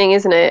that's the thing,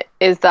 isn't it?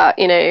 Is that,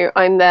 you know,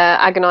 I'm there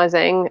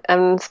agonizing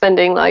and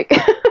spending like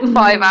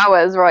 5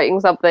 hours writing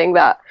something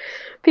that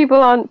people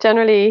aren't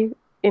generally,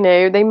 you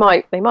know, they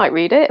might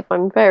read it if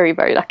I'm very,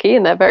 very lucky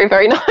and they're very,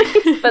 very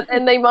nice, but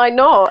then they might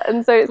not.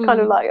 And so it's kind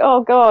of like,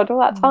 oh God, all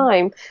that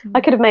time.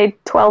 I could have made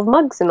 12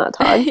 mugs in that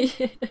time.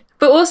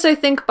 But also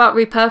think about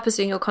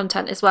repurposing your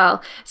content as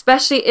well,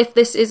 especially if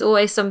this is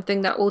always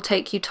something that will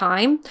take you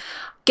time.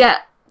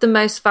 Get the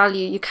most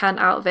value you can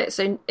out of it.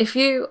 So if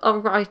you are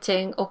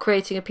writing or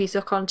creating a piece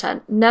of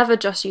content, never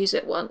just use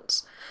it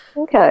once.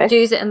 Okay.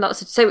 Use it in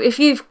lots of... So if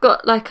you've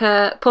got like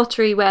a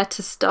pottery where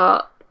to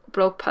start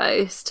blog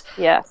post,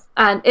 yes,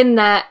 and in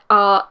there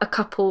are a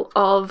couple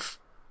of...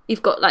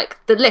 You've got like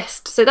the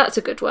list, so that's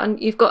a good one.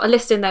 You've got a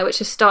list in there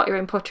which is start your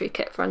own pottery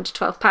kit for under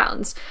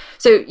 £12.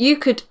 So you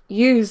could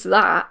use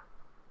that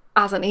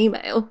as an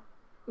email,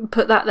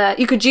 put that there.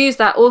 You could use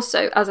that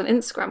also as an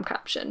Instagram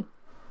caption.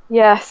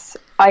 Yes,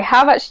 I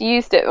have actually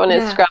used it on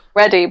Instagram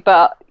already,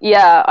 but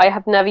yeah, I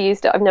have never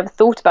used it. I've never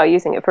thought about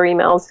using it for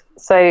emails.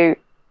 So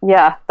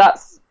yeah,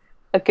 that's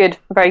a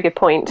very good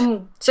point.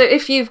 So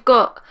if you've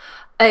got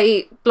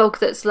a blog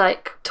that's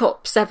like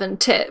top 7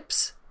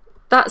 tips,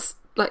 that's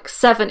like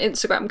 7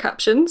 Instagram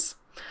captions.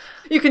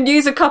 You can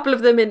use a couple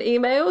of them in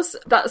emails.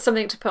 That's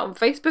something to put on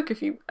Facebook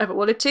if you ever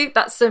wanted to.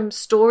 That's some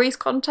stories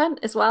content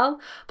as well,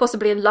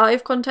 possibly a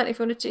live content if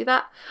you want to do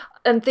that.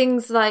 And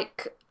things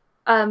like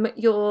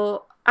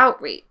your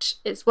outreach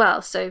as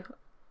well. So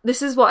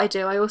this is what I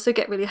do. I also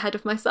get really ahead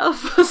of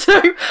myself.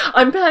 So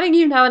I'm planning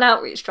you now an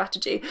outreach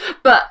strategy.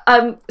 But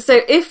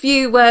so if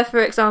you were,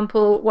 for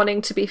example,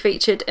 wanting to be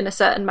featured in a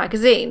certain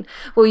magazine,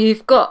 well,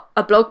 you've got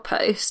a blog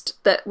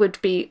post that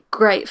would be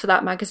great for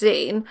that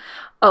magazine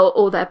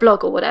or their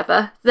blog or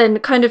whatever, then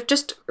kind of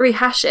just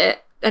rehash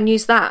it and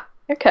use that.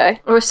 Okay.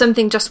 Or if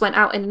something just went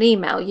out in an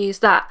email, use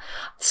that.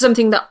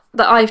 Something that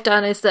I've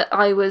done is that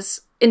I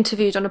was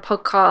interviewed on a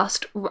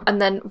podcast and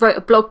then wrote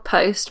a blog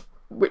post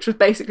which was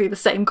basically the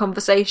same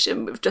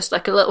conversation with just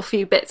like a little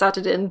few bits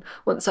added in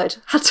once I'd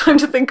had time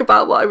to think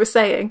about what I was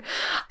saying.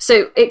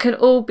 So it can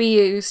all be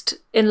used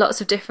in lots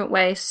of different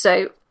ways.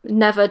 So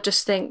never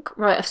just think,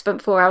 right, I've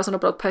spent 4 hours on a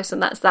blog post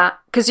and that's that.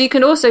 Because you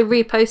can also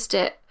repost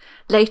it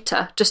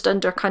later just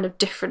under a kind of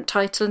different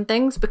title and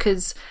things,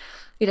 because,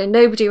 you know,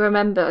 nobody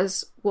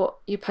remembers what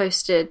you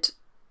posted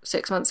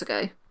 6 months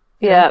ago.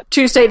 Yeah.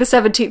 Tuesday the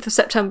 17th of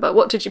September,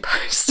 what did you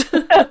post?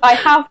 I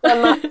have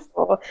done that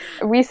before.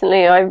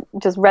 Recently I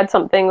just read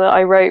something that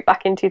I wrote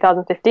back in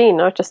 2015.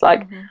 I was just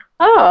like,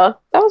 that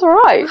was all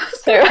right.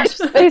 So I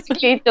just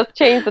basically just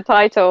changed the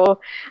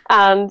title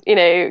and, you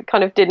know,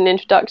 kind of did an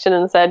introduction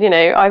and said, you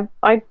know,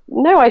 I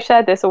know I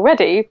shared this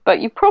already,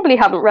 but you probably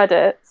haven't read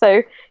it.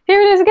 So here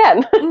it is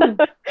again.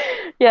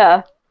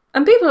 Yeah.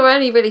 And people are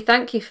only really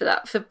thank you for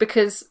that,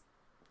 because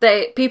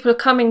people are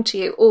coming to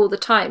you all the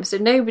time, so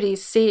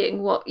nobody's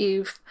seeing not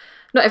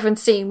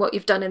everyone's seeing what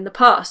you've done in the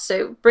past.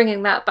 So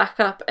bringing that back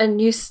up, and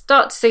you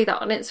start to see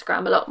that on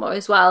Instagram a lot more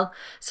as well.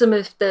 Some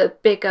of the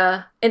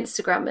bigger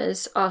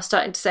Instagrammers are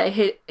starting to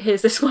say,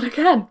 here's this one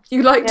again,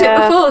 you liked it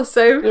before,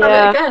 so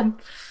have it again.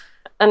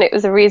 And it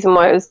was a reason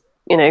why it was,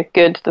 you know,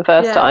 good the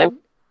first time.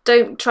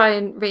 Don't try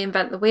and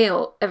reinvent the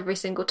wheel every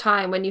single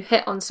time. When you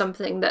hit on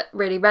something that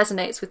really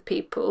resonates with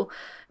people,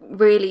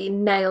 really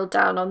nail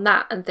down on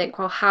that and think,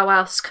 well, how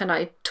else can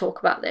I talk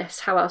about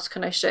this? How else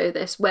can I show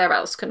this? Where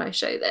else can I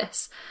show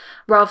this?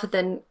 Rather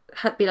than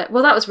be like,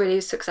 well, that was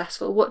really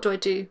successful. What do I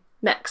do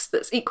next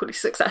that's equally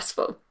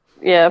successful?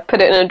 Yeah,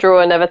 put it in a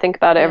drawer and never think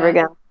about it ever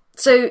again.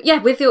 So,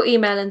 yeah, with your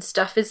email and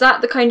stuff, is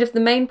that the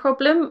main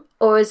problem?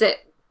 Or is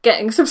it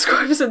getting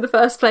subscribers in the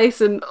first place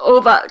and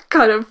all that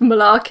kind of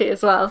malarkey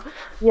as well?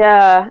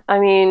 Yeah, I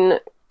mean,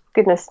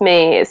 goodness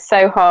me, it's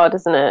so hard,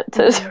 isn't it,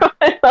 to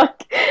try,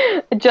 like,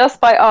 just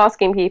by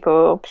asking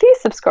people, please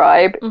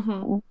subscribe,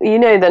 you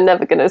know they're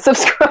never going to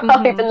subscribe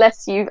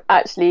unless you've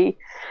actually,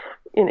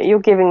 you know, you're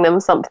giving them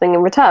something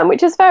in return,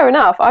 which is fair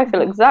enough. I feel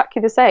exactly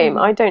the same.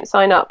 I don't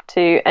sign up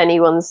to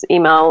anyone's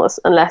emails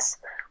unless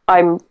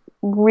I'm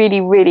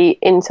really, really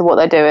into what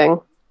they're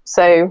doing.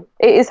 So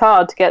it is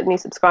hard to get new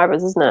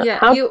subscribers, isn't it? Yeah,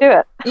 How do you do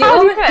it?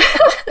 How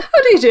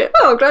do you do it?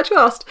 Oh, I'm glad you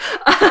asked.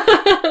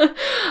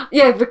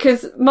 Yeah,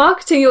 because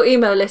marketing your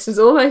email list is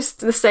almost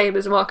the same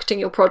as marketing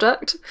your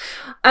product.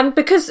 And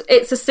because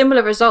it's a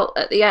similar result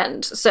at the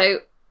end. So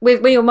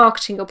when you're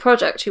marketing your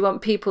product, you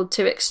want people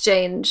to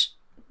exchange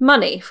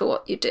money for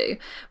what you do.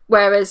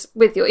 Whereas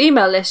with your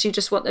email list, you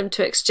just want them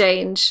to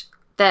exchange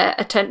their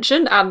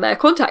attention and their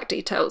contact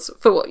details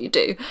for what you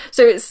do.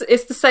 So it's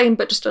the same,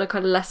 but just on a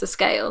kind of lesser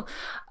scale.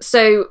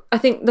 So I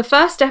think the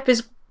first step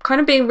is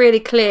kind of being really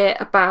clear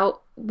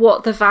about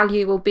what the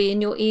value will be in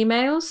your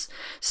emails.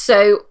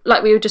 So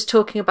like we were just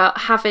talking about,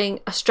 having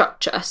a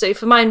structure. So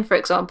for mine, for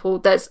example,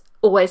 there's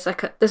always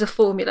there's a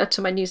formula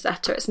to my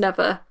newsletter. It's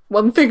never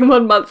one thing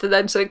 1 month and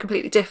then something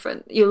completely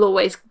different. You'll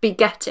always be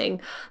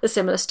getting the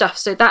similar stuff.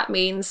 So that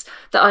means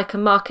that I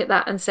can market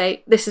that and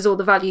say, this is all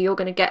the value you're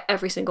going to get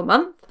every single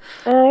month.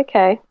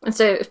 Okay. And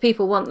so if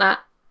people want that,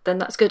 then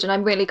that's good. And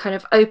I'm really kind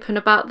of open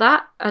about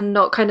that and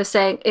not kind of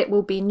saying it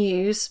will be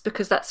news,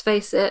 because let's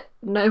face it,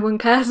 no one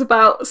cares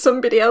about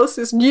somebody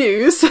else's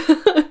news.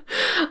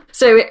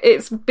 So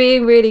it's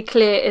being really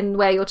clear in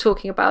where you're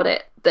talking about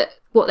it, that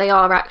what they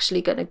are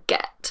actually going to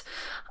get,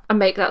 and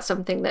make that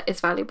something that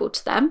is valuable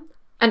to them.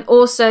 And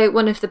also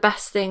one of the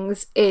best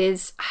things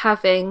is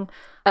having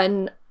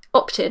an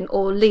opt-in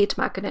or lead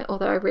magnet,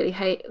 although I really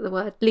hate the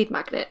word lead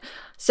magnet.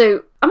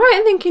 So am I right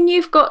in thinking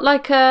you've got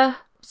like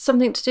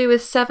something to do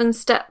with 7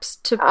 steps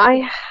to I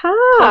have.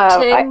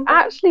 potting? I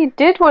actually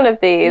did one of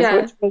these,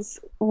 which was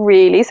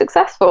really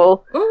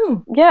successful.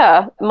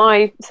 Yeah,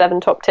 my 7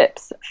 top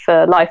tips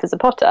for life as a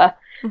potter.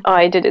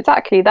 I did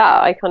exactly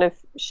that. I kind of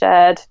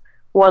shared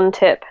 1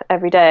 tip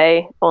every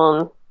day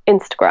on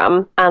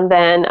Instagram, and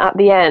then at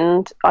the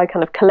end I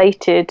kind of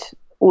collated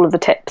all of the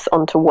tips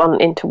into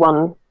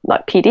one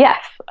like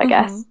PDF, I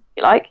guess, if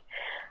you like.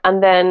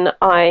 And then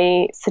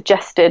I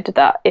suggested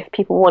that if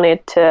people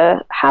wanted to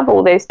have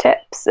all those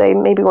tips, they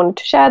maybe wanted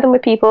to share them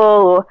with people,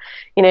 or,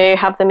 you know,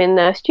 have them in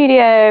their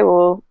studio,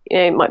 or, you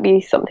know, it might be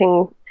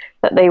something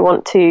that they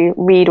want to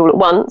read all at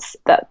once,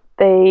 that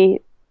they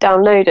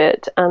download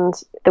it. And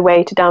the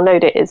way to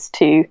download it is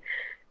to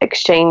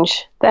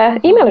exchange their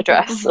email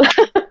address.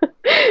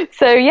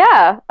 So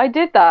yeah, I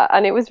did that,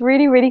 and it was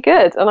really, really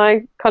good. And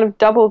I kind of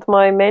doubled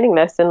my mailing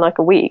list in like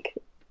a week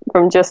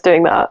from just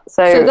doing that.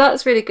 So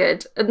that's really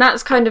good, and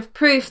that's kind of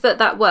proof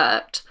that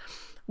worked.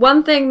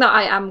 One thing that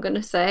I am going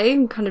to say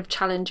and kind of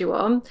challenge you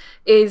on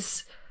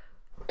is,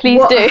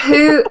 please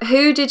do.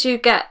 Who did you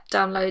get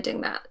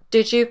downloading that?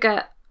 Did you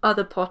get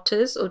other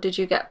potters, or did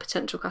you get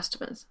potential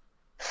customers?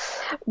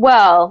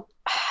 Well,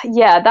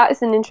 yeah, that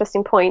is an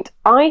interesting point.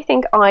 I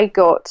think I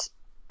got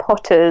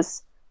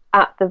potters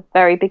at the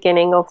very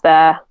beginning of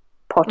their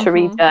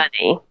pottery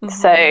journey.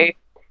 So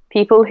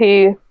people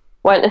who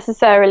weren't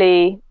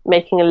necessarily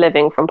making a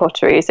living from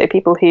pottery, so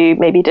people who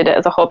maybe did it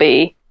as a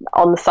hobby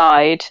on the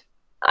side.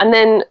 And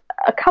then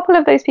a couple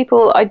of those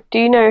people I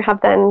do know have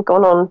then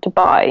gone on to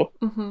buy.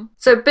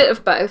 So a bit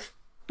of both.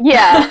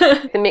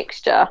 Yeah, the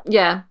mixture.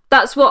 Yeah,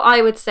 that's what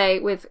I would say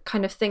with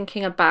kind of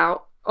thinking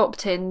about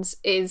opt-ins,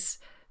 is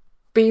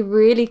be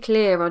really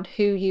clear on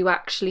who you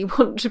actually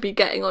want to be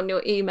getting on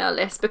your email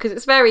list, because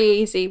it's very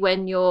easy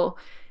when you're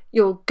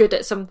good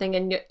at something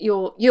and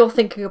you're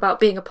thinking about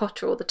being a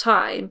potter all the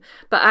time,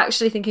 but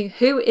actually thinking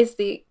who is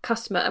the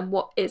customer and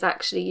what is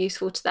actually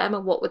useful to them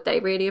and what would they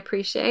really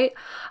appreciate.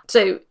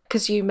 So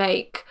because you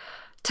make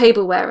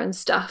tableware and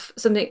stuff,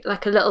 something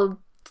like a little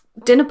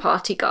dinner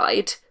party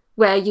guide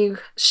where you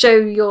show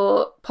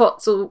your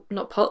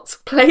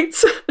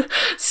plates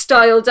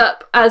styled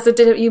up as a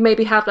dinner. You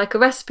maybe have like a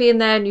recipe in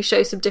there and you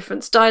show some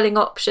different styling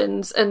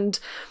options, and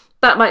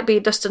that might be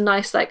just a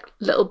nice like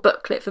little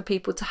booklet for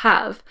people to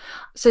have.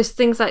 So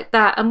things like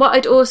that. And what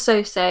I'd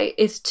also say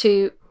is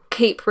to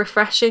keep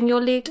refreshing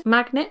your lead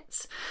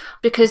magnets,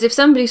 because if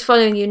somebody's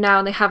following you now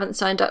and they haven't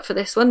signed up for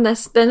this one,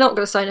 they're not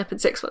going to sign up in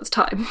 6 months'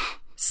 time.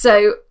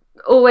 So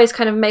always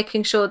kind of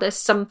making sure there's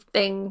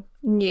something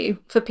new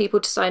for people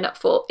to sign up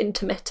for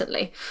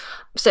intermittently.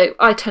 So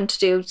I tend to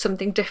do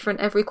something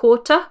different every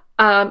quarter,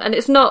 and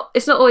it's not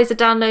always a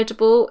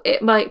downloadable.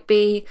 It might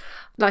be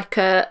like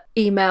a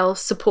email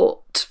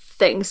support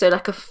thing, so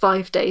like a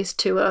 5 days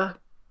to a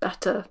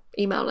better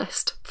email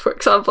list, for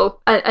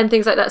example, and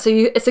things like that. So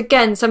it's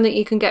again something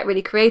you can get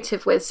really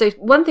creative with. So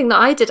one thing that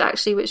I did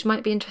actually, which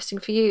might be interesting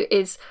for you,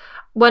 is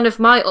one of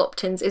my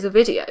opt-ins is a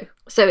video.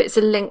 So it's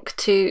a link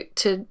to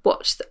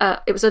watch.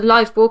 It was a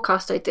live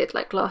broadcast I did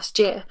like last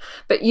year,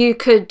 but you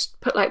could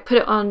put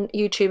it on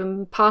YouTube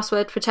and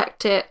password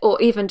protect it,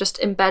 or even just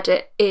embed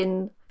it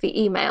in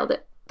the email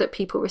that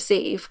people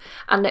receive.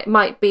 And it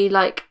might be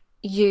like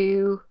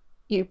you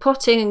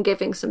potting and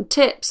giving some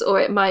tips, or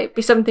it might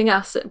be something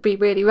else that would be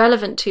really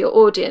relevant to your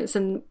audience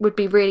and would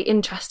be really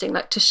interesting,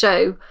 like to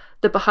show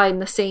the behind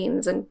the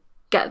scenes and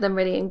get them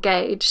really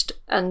engaged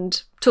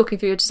and talking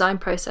through your design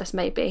process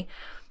maybe.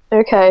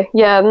 Okay,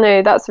 yeah,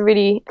 no, that's a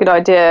really good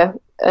idea.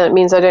 It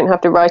means I don't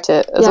have to write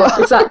it as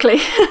well. Exactly.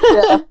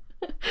 Yeah.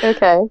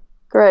 Okay,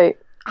 great.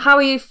 How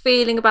are you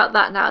feeling about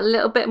that now? A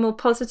little bit more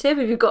positive?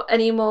 Have you got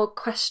any more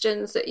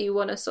questions that you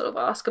want to sort of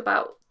ask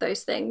about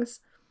those things?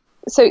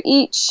 So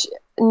each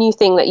new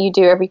thing that you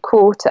do every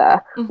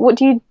quarter, what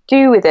do you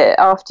do with it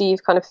after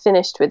you've kind of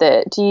finished with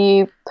it? Do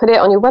you put it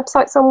on your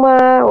website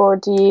somewhere, or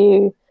do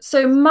you...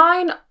 So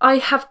mine, I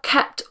have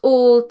kept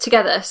all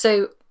together.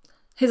 So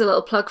here's a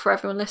little plug for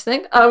everyone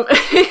listening.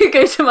 You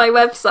go to my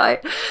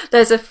website,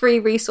 there's a free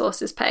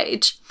resources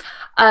page.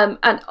 And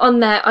on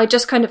there, I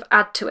just kind of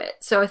add to it.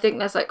 So I think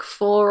there's like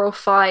 4 or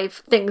 5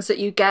 things that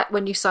you get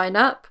when you sign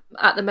up.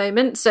 at the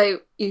moment, so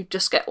you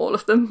just get all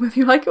of them whether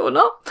you like it or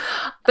not.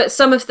 But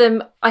some of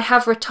them, I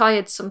have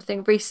retired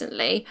something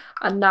recently,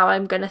 and now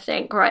I'm going to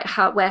think, right,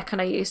 where can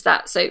I use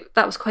that? So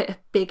that was quite a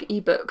big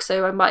ebook,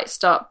 so I might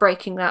start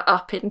breaking that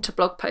up into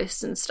blog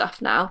posts and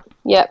stuff now.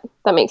 Yep,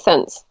 that makes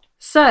sense.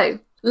 So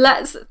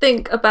let's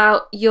think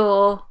about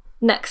your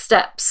next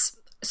steps.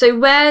 So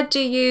where do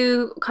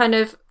you kind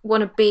of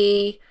want to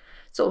be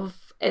sort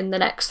of in the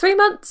next 3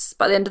 months,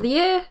 by the end of the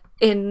year,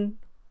 in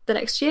the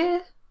next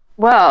year?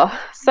 Well,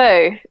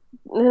 so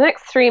the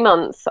next 3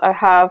 months I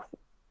have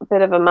a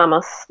bit of a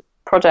mammoth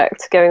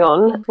project going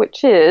on,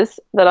 which is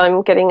that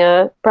I'm getting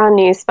a brand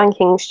new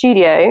spanking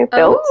studio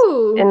built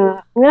in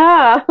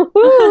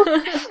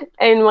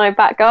my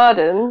back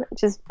garden,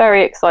 which is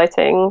very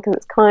exciting because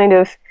it's kind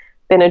of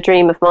been a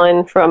dream of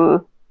mine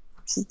from,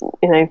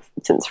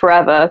 since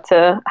forever,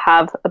 to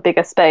have a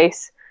bigger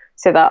space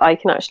so that I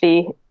can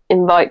actually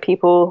invite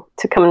people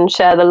to come and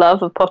share the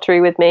love of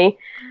pottery with me.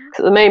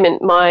 At the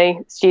moment, my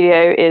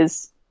studio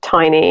is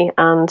tiny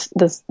and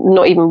there's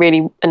not even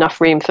really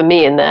enough room for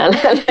me in there,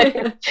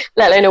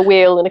 let alone a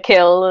wheel and a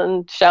kiln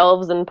and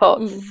shelves and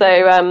pots. So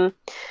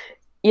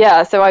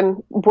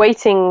I'm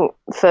waiting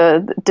for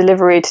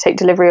to take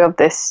delivery of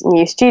this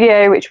new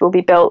studio, which will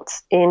be built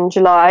in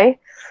July.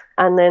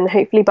 And then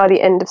hopefully by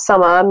the end of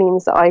summer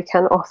means that I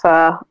can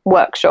offer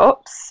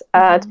workshops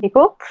to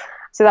people.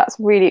 So that's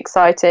really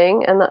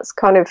exciting, and that's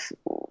kind of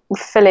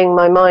filling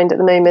my mind at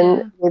the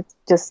moment with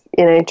just,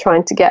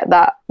 trying to get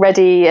that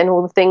ready and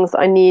all the things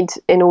that I need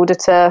in order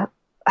to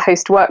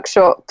host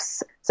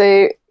workshops.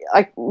 So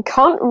I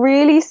can't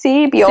really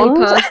see beyond.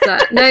 See past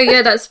that. No,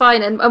 yeah, that's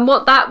fine. And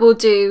what that will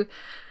do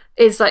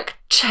is like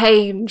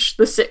change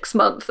the 6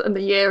 month and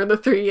the year and the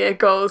 3 year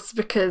goals,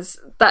 because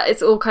that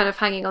is all kind of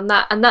hanging on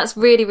that. And that's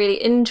really, really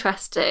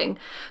interesting,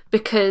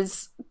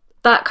 because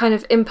that kind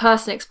of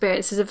in-person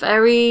experience is a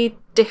very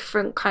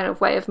different kind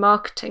of way of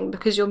marketing,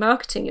 because you're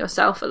marketing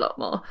yourself a lot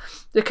more,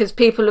 because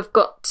people have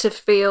got to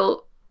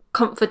feel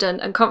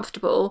confident and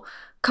comfortable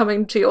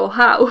coming to your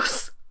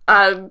house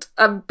and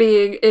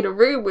being in a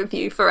room with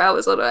you for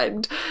hours on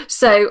end.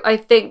 So I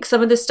think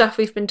some of the stuff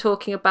we've been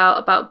talking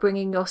about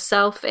bringing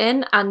yourself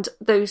in, and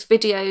those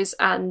videos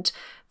and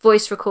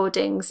voice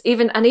recordings,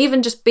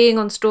 even just being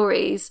on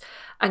stories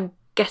and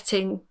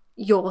getting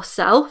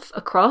yourself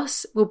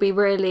across, will be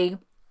really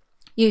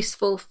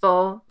useful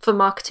for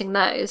marketing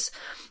those.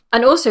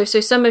 And also, so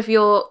some of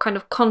your kind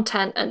of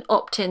content and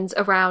opt-ins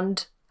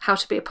around how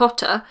to be a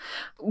potter,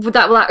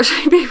 that will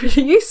actually be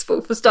really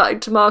useful for starting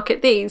to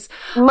market these.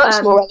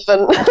 Much more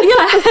relevant.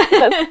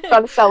 Yeah.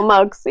 Trying to sell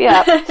mugs.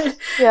 Yeah.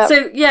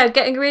 So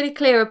getting really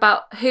clear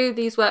about who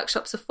these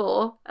workshops are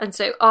for. And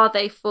so are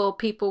they for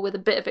people with a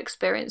bit of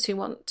experience who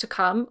want to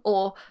come,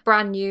 or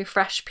brand new,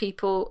 fresh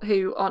people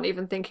who aren't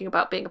even thinking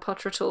about being a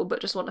potter at all, but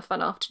just want a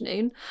fun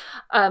afternoon.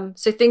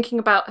 So thinking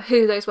about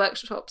who those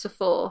workshops are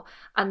for,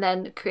 and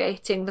then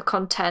creating the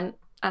content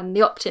and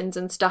the opt-ins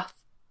and stuff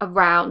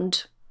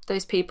around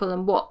those people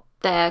and what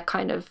their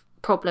kind of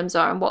problems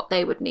are and what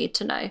they would need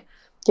to know.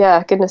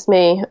 Yeah, goodness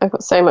me, I've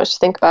got so much to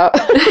think about.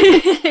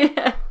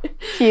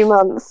 Few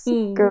months.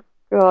 Good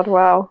God,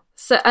 wow.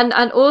 So and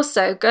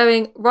also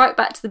going right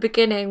back to the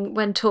beginning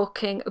when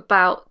talking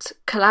about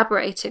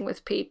collaborating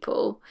with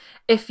people,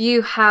 if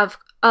you have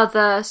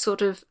other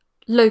sort of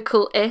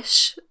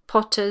local-ish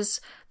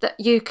potters that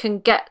you can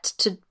get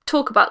to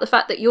talk about the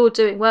fact that you're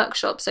doing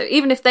workshops. So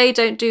even if they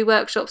don't do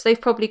workshops,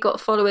 they've probably got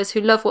followers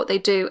who love what they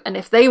do, and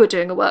if they were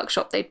doing a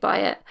workshop, they'd buy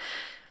it.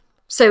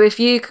 So if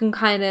you can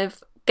kind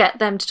of get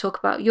them to talk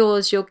about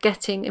yours, you're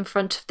getting in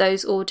front of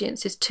those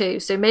audiences too.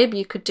 So maybe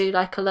you could do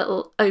like a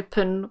little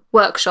open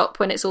workshop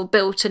when it's all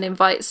built and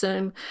invite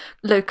some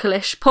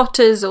localish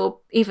potters, or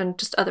even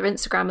just other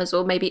Instagrammers,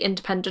 or maybe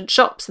independent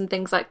shops and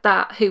things like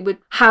that, who would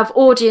have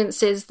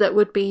audiences that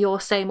would be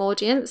your same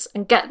audience,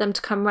 and get them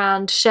to come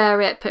round,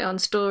 share it, put it on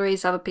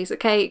stories, have a piece of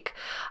cake,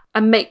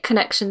 and make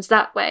connections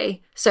that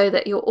way, so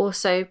that you're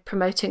also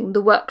promoting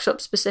the workshop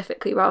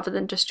specifically rather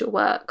than just your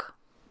work.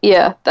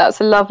 Yeah,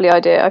 that's a lovely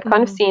idea. I've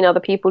kind of seen other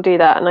people do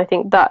that, and I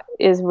think that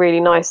is a really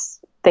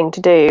nice thing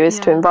to do, is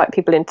to invite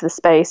people into the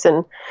space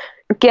and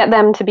get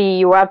them to be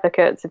your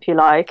advocates, if you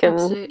like,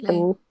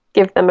 and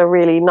give them a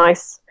really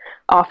nice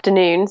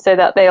afternoon, so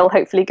that they'll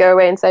hopefully go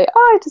away and say,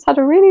 I just had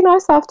a really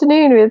nice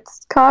afternoon with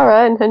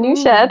Cara in her new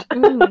shed.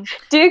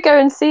 Do go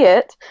and see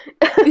it.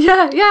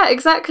 yeah,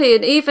 exactly.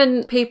 And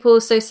even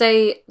people, so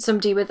say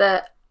somebody with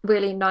a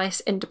really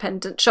nice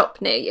independent shop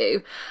near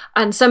you,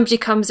 and somebody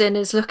comes in and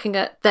is looking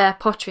at their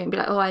pottery and be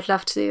like, oh, I'd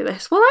love to do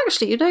this. Well,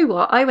 actually, you know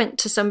what? I went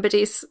to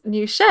somebody's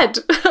new shed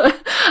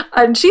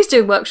and she's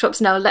doing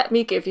workshops now. Let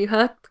me give you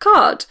her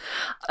card.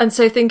 And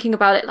so thinking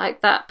about it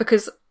like that,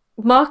 because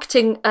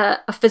marketing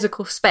a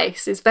physical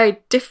space is very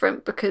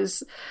different,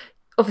 because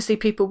obviously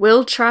people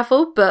will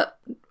travel, but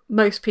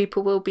most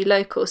people will be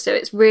local. So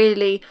it's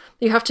really,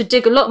 you have to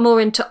dig a lot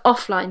more into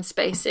offline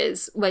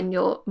spaces when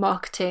you're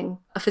marketing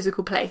a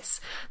physical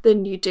place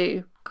than you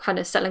do kind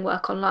of selling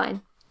work online.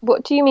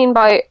 What do you mean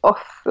by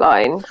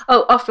offline?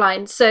 Oh,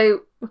 offline.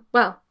 So,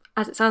 well,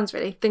 as it sounds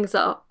really, things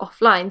that are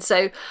offline.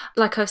 So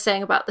like I was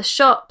saying about the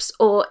shops,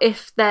 or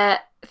if they're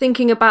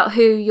thinking about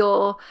who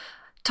your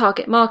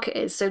target market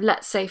is. So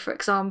let's say, for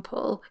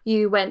example,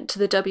 you went to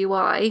the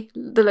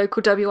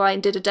local WI,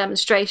 and did a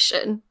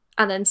demonstration,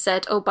 and then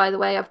said, oh, by the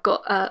way, I've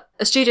got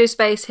a studio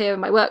space here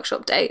and my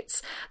workshop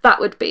dates. That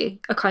would be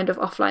a kind of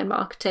offline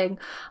marketing.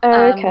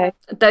 Okay.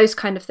 Those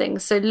kind of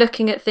things. So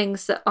looking at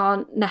things that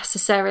aren't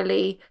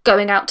necessarily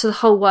going out to the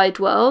whole wide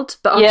world,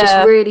 but are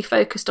just really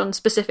focused on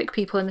specific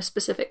people in a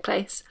specific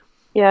place.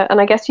 Yeah, and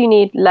I guess you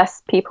need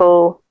less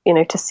people,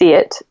 to see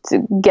it,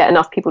 to get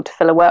enough people to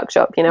fill a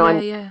workshop.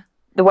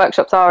 The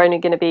workshops are only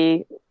going to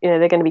be,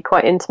 they're going to be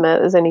quite intimate.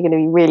 There's only going to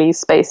be really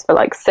space for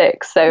like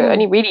 6. So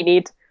only really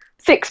need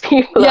 6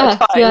 people at a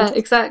time. Yeah,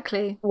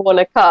 exactly. Want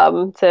to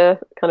come to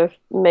kind of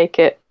make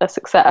it a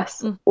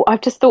success. Well,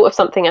 I've just thought of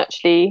something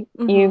actually,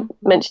 you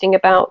mentioning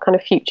about kind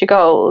of future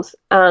goals,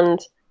 and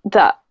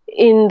that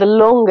in the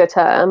longer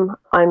term,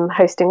 I'm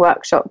hosting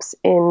workshops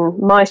in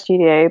my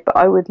studio, but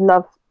I would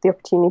love the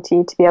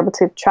opportunity to be able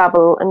to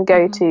travel and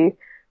go to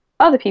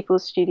other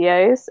people's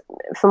studios.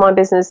 For my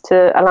business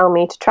to allow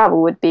me to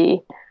travel would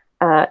be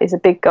is a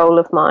big goal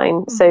of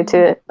mine. So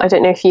I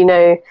don't know if you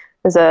know,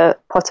 there's a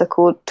potter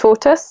called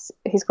Tortoise.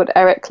 He's called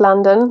Eric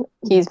Landon.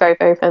 He's very,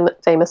 very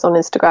famous on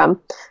Instagram,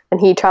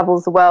 and he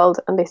travels the world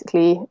and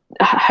basically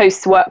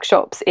hosts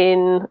workshops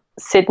in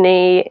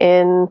Sydney,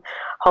 in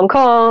Hong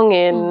Kong,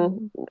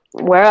 in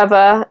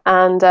wherever.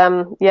 And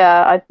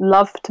I'd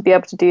love to be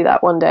able to do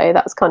that one day.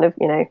 That's kind of,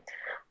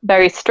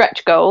 very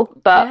stretch goal,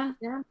 but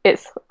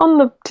it's on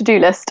the to-do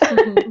list.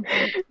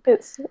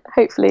 It's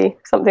hopefully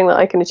something that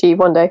I can achieve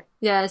one day.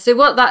 Yeah, so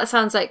what that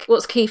sounds like,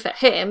 what's key for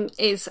him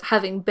is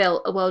having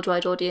built a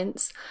worldwide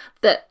audience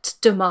that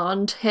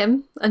demand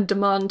him and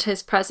demand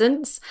his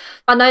presence.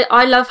 And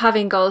I love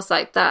having goals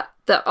like that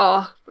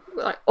are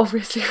like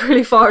obviously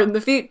really far in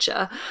the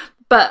future,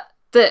 but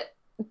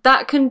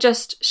that can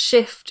just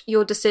shift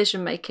your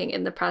decision making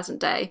in the present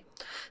day.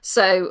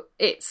 So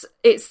it's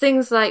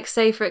things like,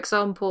 say, for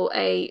example,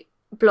 a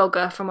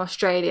blogger from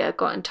Australia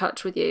got in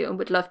touch with you and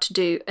would love to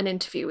do an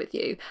interview with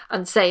you,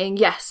 and saying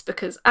yes,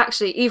 because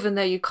actually, even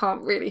though you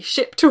can't really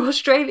ship to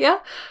Australia,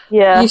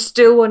 you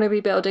still want to be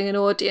building an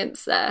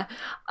audience there.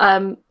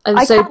 And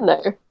I can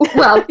though.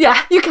 Well,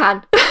 yeah, you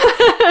can.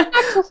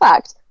 Actual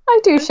fact, I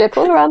do ship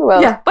all around the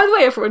world. Yeah, by the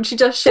way, everyone, she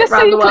does ship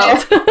around the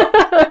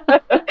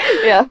world.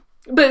 Yeah.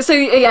 But so,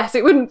 yes,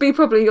 it wouldn't be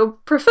probably your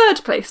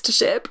preferred place to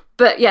ship.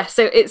 But yeah,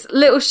 so it's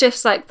little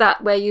shifts like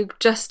that where you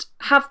just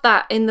have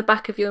that in the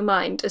back of your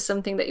mind as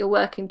something that you're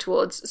working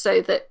towards,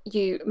 so that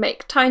you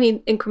make tiny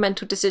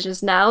incremental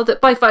decisions now that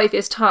by 5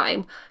 years'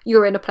 time,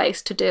 you're in a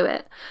place to do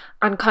it.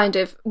 And kind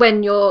of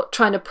when you're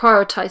trying to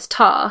prioritise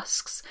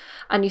tasks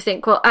and you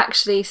think, well,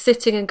 actually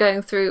sitting and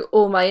going through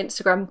all my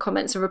Instagram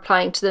comments and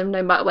replying to them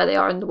no matter where they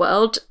are in the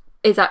world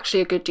is actually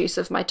a good use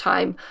of my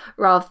time,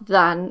 rather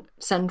than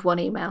send one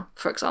email,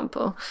 for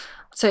example.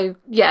 So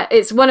yeah,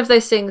 it's one of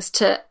those things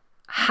to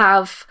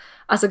have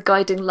as a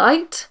guiding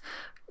light,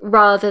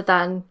 rather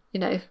than,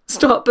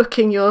 start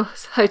booking your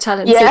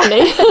hotel in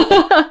Sydney.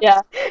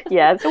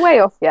 It's a way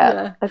off.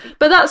 Yeah.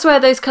 But that's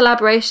where those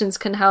collaborations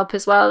can help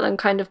as well, and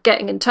kind of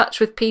getting in touch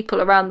with people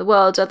around the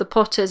world, other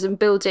potters, and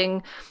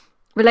building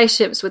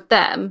relationships with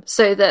them,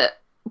 so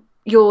that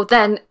you're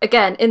then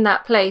again in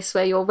that place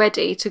where you're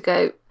ready to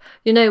go,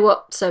 you know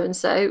what,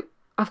 so-and-so,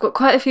 I've got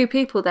quite a few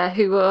people there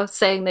who are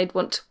saying they'd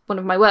want one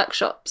of my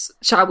workshops.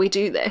 Shall we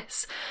do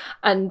this?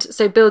 And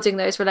so building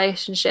those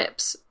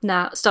relationships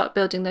now, start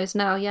building those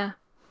now, yeah.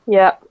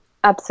 Yeah,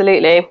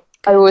 absolutely.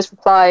 I always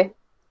reply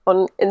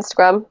on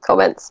Instagram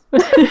comments.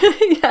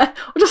 Yeah,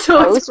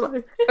 I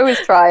always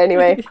try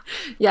anyway.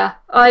 Yeah,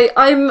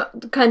 I'm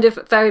kind of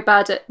very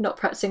bad at not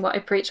practicing what I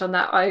preach on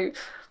that.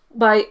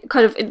 My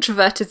kind of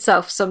introverted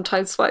self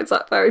sometimes finds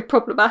that very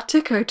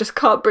problematic. I just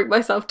can't bring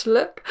myself to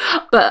look.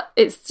 But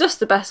it's just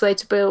the best way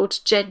to build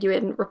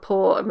genuine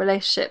rapport and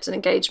relationships and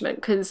engagement,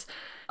 because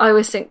I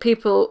always think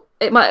people,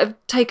 it might have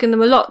taken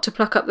them a lot to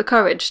pluck up the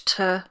courage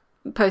to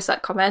post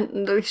that comment,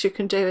 and the least you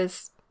can do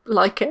is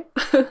like it.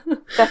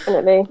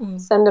 Definitely.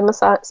 Send them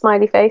a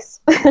smiley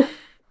face.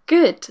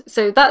 Good.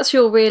 So that's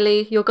your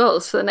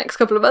goals for the next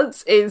couple of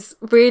months, is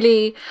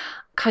really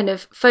kind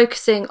of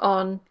focusing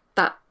on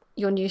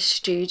your new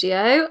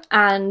studio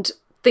and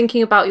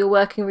thinking about your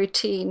working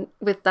routine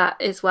with that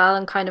as well,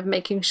 and kind of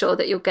making sure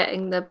that you're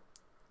getting the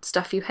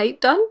stuff you hate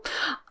done,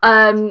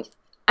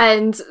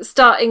 and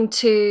starting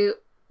to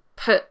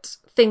put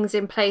things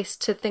in place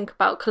to think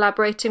about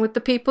collaborating with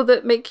the people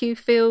that make you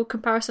feel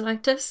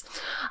comparisonitis.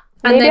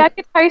 And maybe I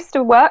could host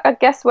a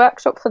guest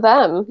workshop for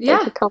them. Yeah.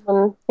 They could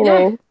come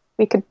and,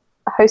 we could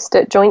host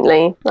it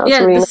jointly.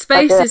 Really the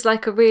space is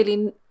like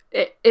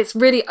it's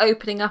really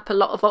opening up a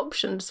lot of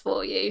options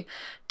for you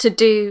to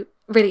do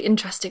really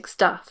interesting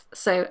stuff.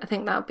 So I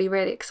think that would be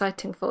really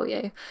exciting for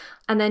you.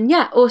 And then,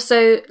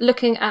 also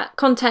looking at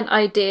content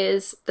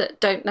ideas that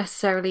don't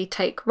necessarily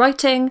take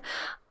writing,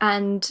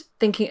 and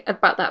thinking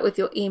about that with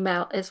your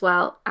email as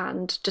well,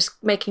 and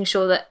just making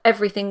sure that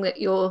everything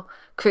that you're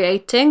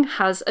creating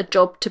has a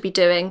job to be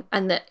doing,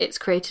 and that it's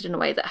created in a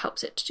way that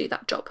helps it to do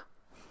that job.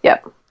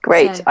 Yep,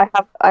 great. So.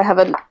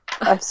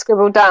 I've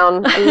scribbled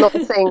down a lot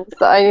of things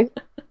that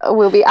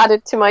will be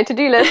added to my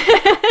to-do list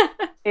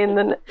in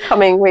the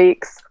coming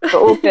weeks. But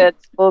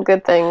all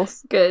good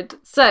things. Good.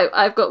 So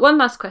I've got one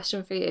last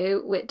question for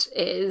you, which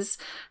is,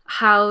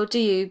 how do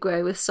you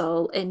grow with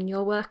soul in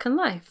your work and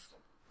life?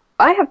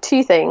 I have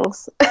two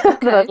things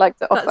that I'd like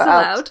to offer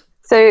out.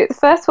 So the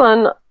first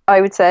one I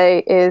would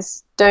say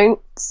is, don't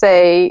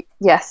say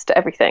yes to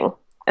everything.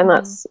 And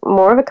that's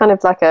more of a kind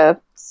of like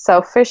a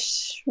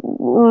selfish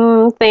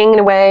thing in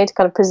a way, to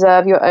kind of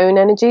preserve your own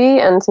energy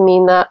and to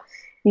mean that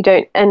you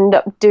don't end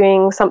up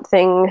doing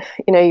something,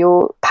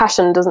 your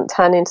passion doesn't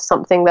turn into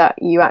something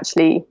that you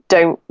actually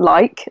don't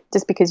like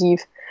just because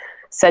you've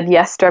said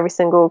yes to every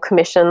single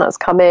commission that's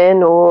come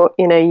in, or,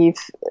 you've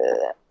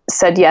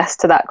said yes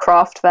to that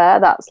craft fair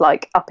that's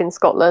like up in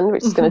Scotland,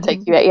 which is going to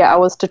take you 8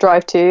 hours to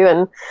drive to,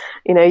 and,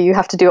 you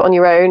have to do it on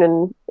your own,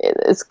 and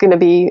it's going to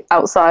be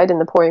outside in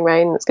the pouring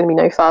rain, and it's going to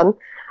be no fun.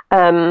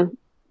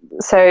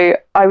 So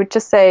I would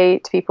just say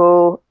to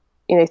people,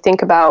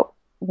 think about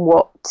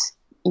what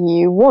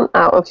you want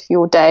out of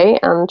your day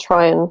and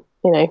try and,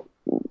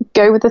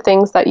 go with the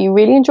things that you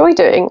really enjoy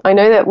doing. I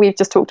know that we've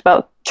just talked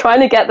about trying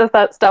to get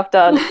that stuff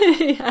done.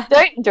 Yeah.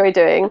 Don't enjoy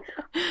doing,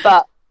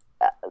 but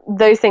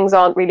those things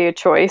aren't really a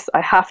choice. I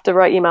have to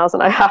write emails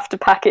and I have to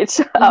package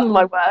up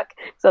my work,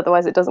 because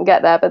otherwise it doesn't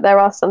get there. But there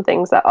are some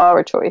things that are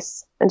a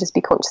choice, and just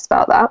be conscious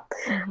about that.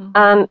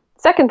 And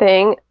second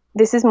thing,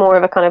 this is more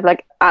of a kind of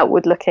like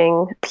outward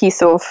looking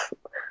piece of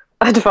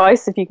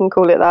advice, if you can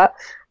call it that,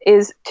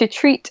 is to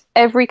treat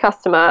every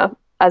customer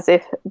as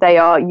if they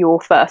are your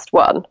first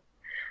one.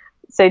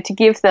 So to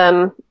give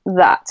them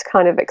that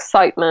kind of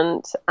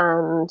excitement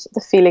and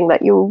the feeling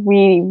that you're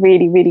really,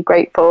 really, really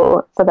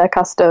grateful for their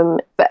custom,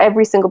 for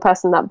every single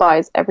person that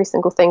buys every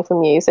single thing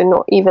from you. So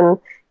not even,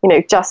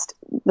 just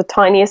the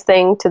tiniest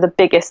thing to the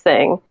biggest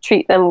thing.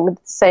 Treat them with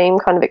the same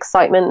kind of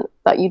excitement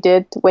that you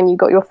did when you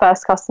got your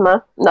first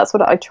customer. And that's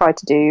what I try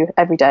to do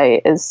every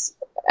day. Is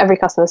every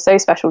customer is so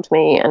special to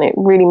me, and it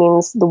really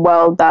means the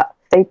world that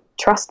they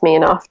trust me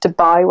enough to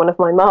buy one of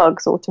my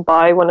mugs or to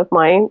buy one of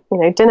my,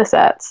 dinner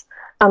sets.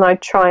 And I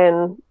try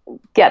and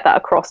get that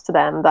across to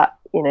them that,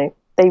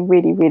 they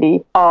really,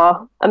 really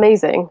are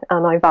amazing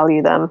and I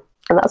value them.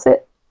 And that's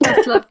it.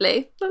 That's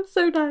lovely. That's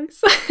so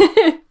nice.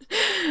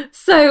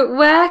 So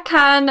where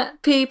can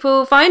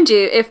people find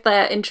you if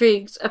they're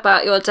intrigued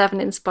about your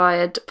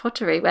Devon-inspired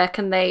pottery? Where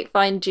can they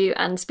find you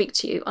and speak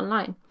to you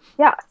online?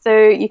 Yeah,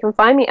 so you can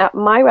find me at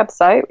my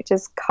website, which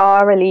is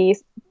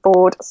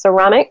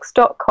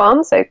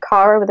caraleefordeceramics.com. So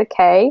Cara with a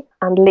K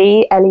and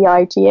Lee,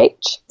 Leigh,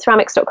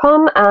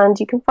 ceramics.com. And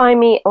you can find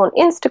me on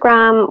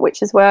Instagram,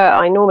 which is where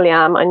I normally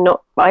am. I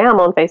am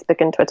on Facebook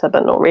and Twitter,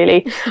 but not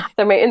really.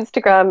 So my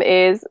Instagram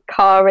is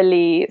Cara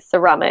Leigh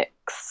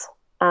Ceramics.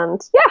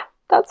 And yeah,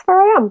 that's where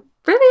I am.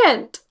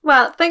 Brilliant.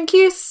 Well, thank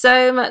you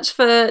so much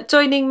for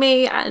joining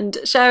me and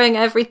sharing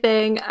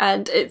everything,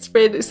 and it's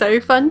been so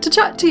fun to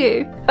chat to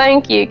you.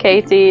 Thank you,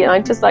 Katie.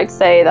 I'd just like to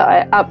say that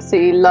I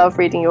absolutely love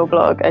reading your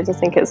blog. I just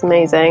think it's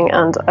amazing,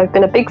 and I've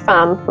been a big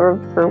fan for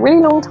a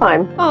really long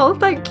time. Oh,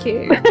 thank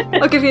you.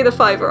 I'll give you the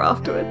 $5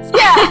 afterwards.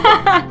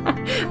 Yeah.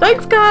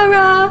 Thanks,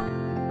 Cara.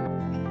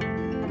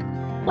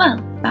 Well,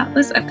 that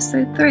was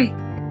episode 3.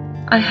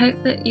 I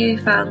hope that you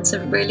found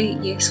some really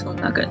useful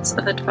nuggets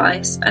of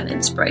advice and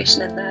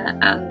inspiration in there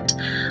and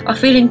are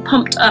feeling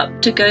pumped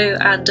up to go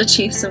and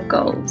achieve some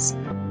goals.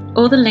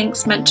 All the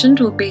links mentioned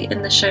will be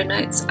in the show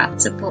notes at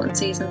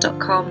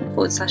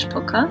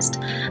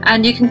simpleandseason.com/podcast,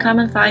 and you can come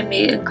and find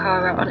me and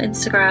Cara on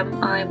Instagram.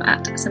 I'm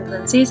at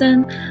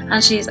simpleandseason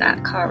and she's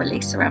at Cara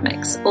Leigh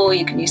Ceramics, or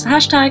you can use the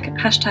hashtag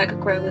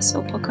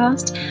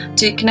 #GrowWithSoulPodcast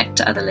to connect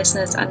to other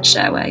listeners and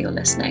share where you're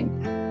listening.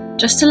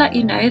 Just to let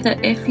you know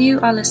that if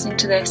you are listening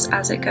to this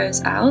as it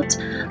goes out,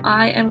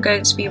 I am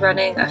going to be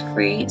running a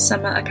free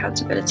summer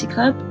accountability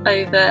club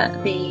over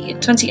the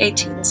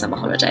 2018 summer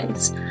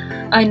holidays.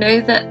 I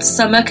know that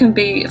summer can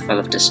be full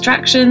of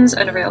distractions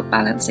and a real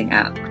balancing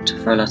act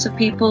for a lot of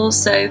people,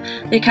 so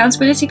the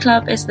accountability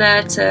club is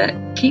there to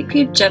keep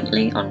you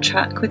gently on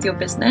track with your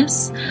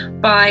business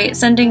by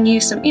sending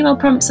you some email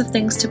prompts of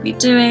things to be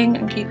doing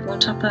and keeping on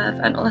top of,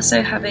 and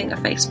also having a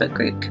Facebook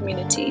group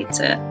community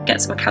to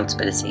get some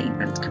accountability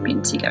and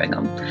community going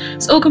on.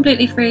 It's all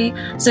completely free,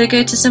 so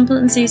go to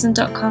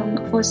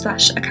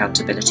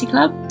simpleandseason.com/accountability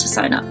club to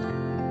sign up.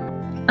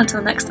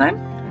 Until next time,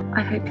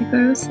 I hope you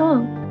grow with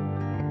soul.